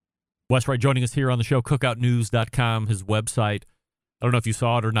 Wes Wright joining us here on the show, cookoutnews.com, his website. I don't know if you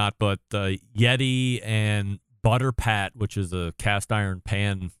saw it or not, but Yeti and Butter Pat, which is a cast iron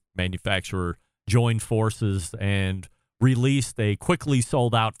pan manufacturer, joined forces and released a quickly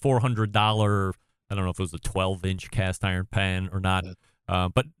sold out $400, I don't know if it was a 12-inch cast iron pan or not,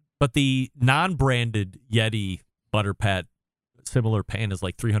 but the non-branded Yeti Butter Pat similar pan is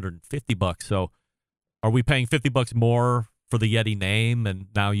like $350. So are we paying $50 more for the Yeti name, and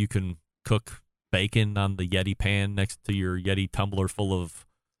now you can cook bacon on the Yeti pan next to your Yeti tumbler full of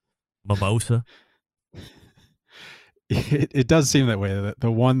mimosa? It does seem that way.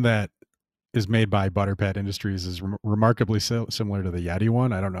 The one that is made by Butter Pat Industries is remarkably similar to the Yeti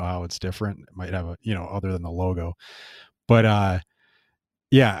one. I don't know how it's different. It might have other than the logo, but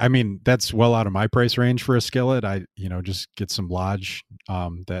yeah, I mean, that's well out of my price range for a skillet. I just get some Lodge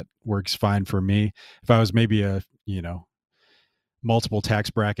that works fine for me. If I was maybe a multiple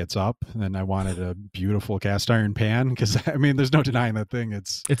tax brackets up, then I wanted a beautiful cast iron pan, because I mean, there's no denying that thing. It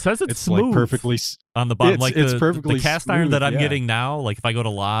says it's smooth, like perfectly on the bottom. Like it's perfectly the cast smooth, iron that I'm getting now. Like if I go to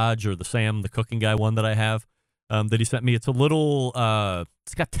Lodge or the Sam, the cooking guy one that I have, that he sent me, it's a little,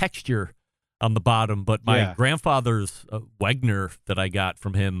 it's got texture on the bottom. But my grandfather's Wegner that I got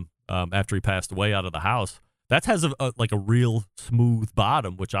from him after he passed away out of the house, that has like a real smooth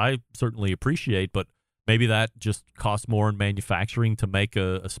bottom, which I certainly appreciate, but maybe that just costs more in manufacturing to make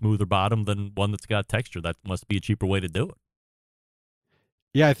a smoother bottom than one that's got texture. That must be a cheaper way to do it.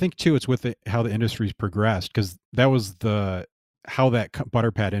 Yeah, I think too, it's with how the industry's progressed, because that was how that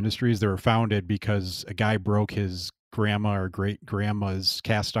Butter Pat Industries, they were founded because a guy broke his grandma or great grandma's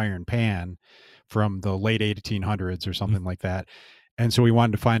cast iron pan from the late 1800s or something like that. And so he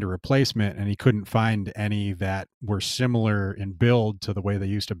wanted to find a replacement, and he couldn't find any that were similar in build to the way they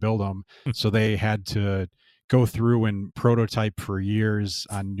used to build them. So they had to go through and prototype for years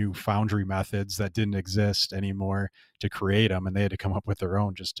on new foundry methods that didn't exist anymore to create them. And they had to come up with their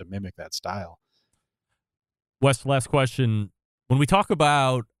own just to mimic that style. Wes, last question. When we talk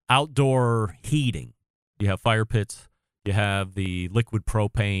about outdoor heating, you have fire pits, you have the liquid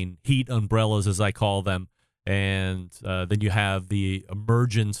propane heat umbrellas, as I call them, and then you have the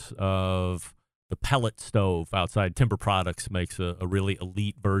emergence of the pellet stove outside. Timber Products makes a really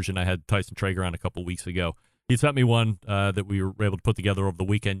elite version. I had Tyson Traeger on a couple weeks ago. He sent me one that we were able to put together over the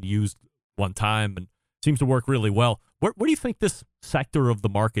weekend, used one time, and seems to work really well. Where do you think this sector of the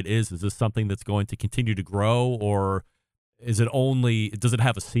market is? Is this something that's going to continue to grow, or does it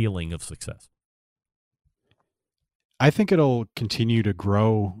have a ceiling of success? I think it'll continue to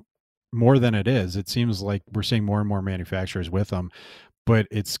grow more than it is. It seems like we're seeing more and more manufacturers with them, but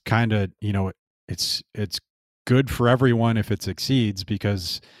it's kind of, it's good for everyone if it succeeds,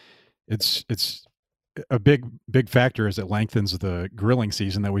 because it's a big factor is it lengthens the grilling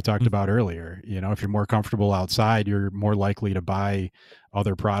season that we talked about earlier. If you're more comfortable outside, you're more likely to buy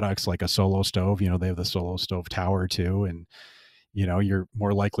other products like a Solo stove. They have the Solo stove tower too, and you're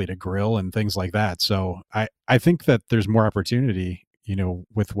more likely to grill and things like that. So I think that there's more opportunity,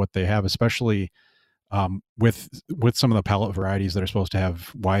 with what they have, especially with some of the pellet varieties that are supposed to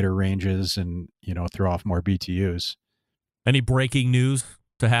have wider ranges and, throw off more BTUs. Any breaking news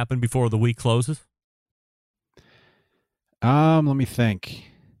to happen before the week closes? Let me think.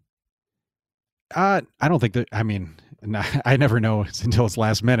 I don't think that, I never know until it's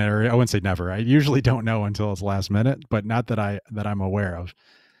last minute, or I wouldn't say never. I usually don't know until it's last minute, but not that I'm aware of.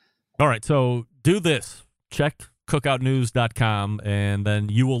 All right. So do this. Check cookoutnews.com, and then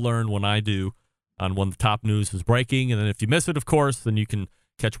you will learn when I do on when the top news is breaking. And then if you miss it, of course, then you can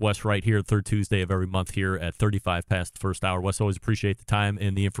catch Wes right here, third Tuesday of every month here at 35 past the first hour. Wes, always appreciate the time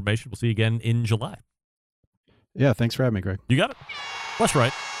and the information. We'll see you again in July. Yeah, thanks for having me, Greg. You got it. Wes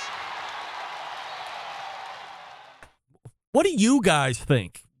Wright. What do you guys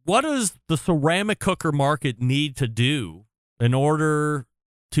think? What does the ceramic cooker market need to do in order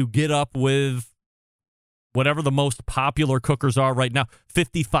to get up with whatever the most popular cookers are right now.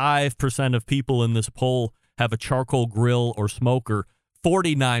 55% of people in this poll have a charcoal grill or smoker.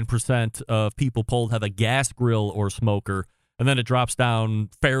 49% of people polled have a gas grill or smoker. And then it drops down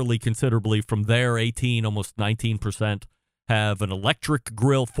fairly considerably from there. 18, almost 19% have an electric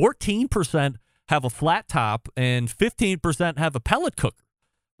grill. 14% have a flat top, and 15% have a pellet cooker,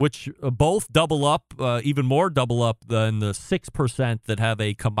 which both double up, even more double up than the 6% that have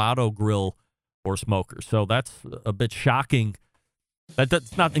a Kamado grill or smoker. So that's a bit shocking.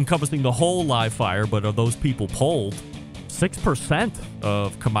 That's not encompassing the whole live fire, but of those people polled, 6%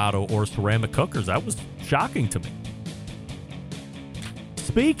 of Kamado or ceramic cookers. That was shocking to me.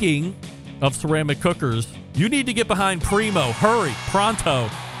 Speaking of ceramic cookers, you need to get behind Primo. Hurry, pronto.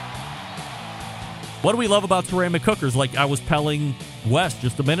 What do we love about ceramic cookers? Like I was telling Wes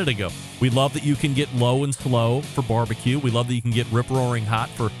just a minute ago, we love that you can get low and slow for barbecue. We love that you can get rip-roaring hot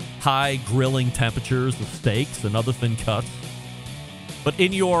for high grilling temperatures of steaks and other thin cuts. But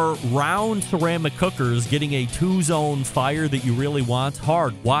in your round ceramic cookers, getting a 2-zone fire that you really want's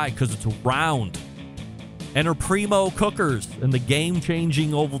hard. Why? Because it's round. Enter Primo cookers and the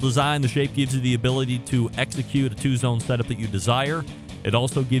game-changing oval design. The shape gives you the ability to execute a 2-zone setup that you desire. It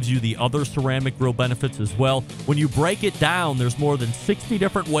also gives you the other ceramic grill benefits as well. When you break it down, there's more than 60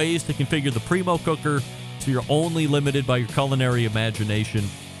 different ways to configure the Primo cooker, so you're only limited by your culinary imagination.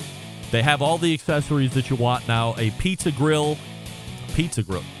 They have all the accessories that you want now. A pizza grill.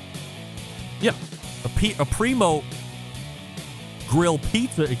 Yeah, a Primo grill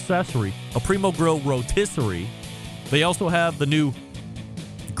pizza accessory, a Primo grill rotisserie. They also have the new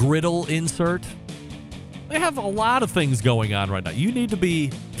griddle insert. They have a lot of things going on right now. You need to be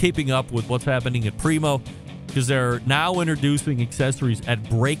keeping up with what's happening at Primo because they're now introducing accessories at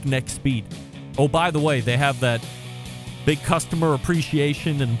breakneck speed. Oh, by the way, they have that big customer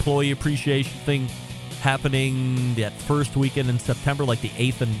appreciation and employee appreciation thing happening that first weekend in September, like the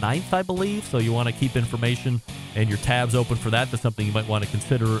 8th and 9th, I believe. So you want to keep information and your tabs open for that. That's something you might want to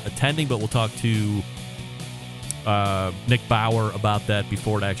consider attending, but we'll talk to Nick Bauer about that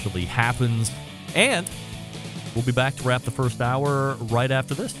before it actually happens. And we'll be back to wrap the first hour right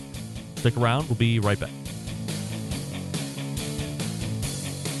after this. Stick around. We'll be right back.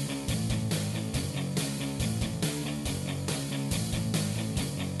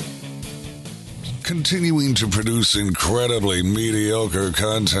 Continuing to produce incredibly mediocre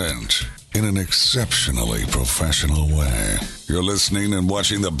content in an exceptionally professional way. You're listening and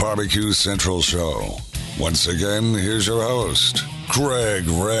watching the Barbecue Central Show. Once again, here's your host, Greg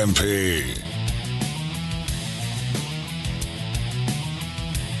Rempe.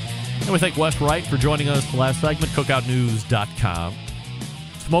 And we thank Wes Wright for joining us the last segment, cookoutnews.com.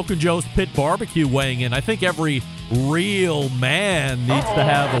 Smoking Joe's Pit Barbecue weighing in. I think every real man needs to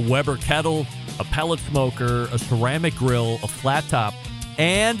have a Weber kettle, a pellet smoker, a ceramic grill, a flat top,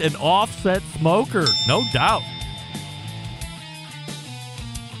 and an offset smoker. No doubt.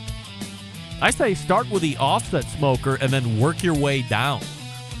 I say start with the offset smoker and then work your way down.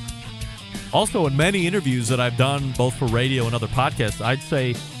 Also, in many interviews that I've done, both for radio and other podcasts, I'd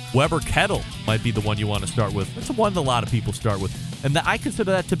say Weber kettle might be the one you want to start with. It's the one that a lot of people start with. And I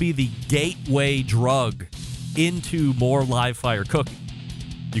consider that to be the gateway drug into more live fire cooking.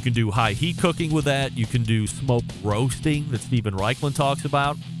 You can do high heat cooking with that. You can do smoke roasting that Stephen Reichland talks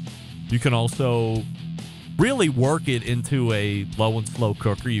about. You can also really work it into a low and slow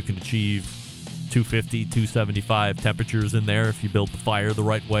cooker. You can achieve 250, 275 temperatures in there if you build the fire the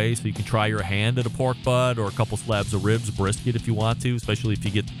right way. So you can try your hand at a pork butt or a couple slabs of ribs, brisket if you want to, especially if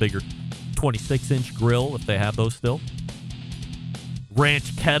you get the bigger 26-inch grill, if they have those still.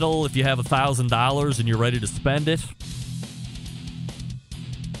 Ranch kettle if you have $1,000 and you're ready to spend it.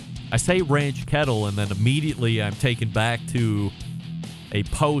 I say ranch kettle, and then immediately I'm taken back to a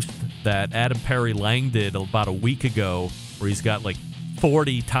post that Adam Perry Lang did about a week ago where he's got like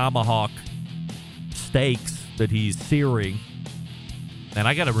 40 tomahawk steaks that he's searing. And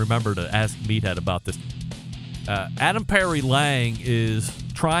I got to remember to ask Meathead about this. Adam Perry Lang is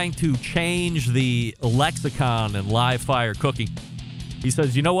trying to change the lexicon in live fire cooking. He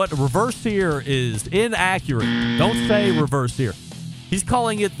says, you know what? Reverse sear is inaccurate. Don't say reverse sear. He's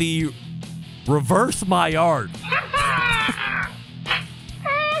calling it the reverse Maillard.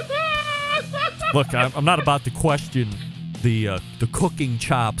 Look, I'm not about to question the cooking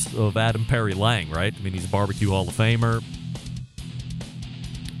chops of Adam Perry Lang, right? I mean, he's a barbecue Hall of Famer.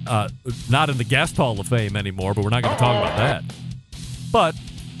 Not in the guest Hall of Fame anymore, but we're not going to talk about that. But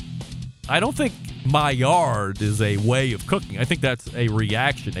I don't think Maillard is a way of cooking. I think that's a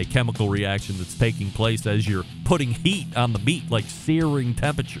reaction, a chemical reaction that's taking place as you're putting heat on the meat, like searing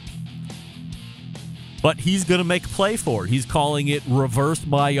temperature. But he's going to make a play for it. He's calling it reverse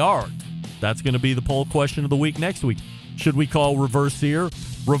Maillard. That's going to be the poll question of the week next week. Should we call reverse sear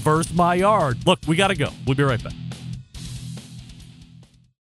reverse Maillard? Look, we got to go. We'll be right back.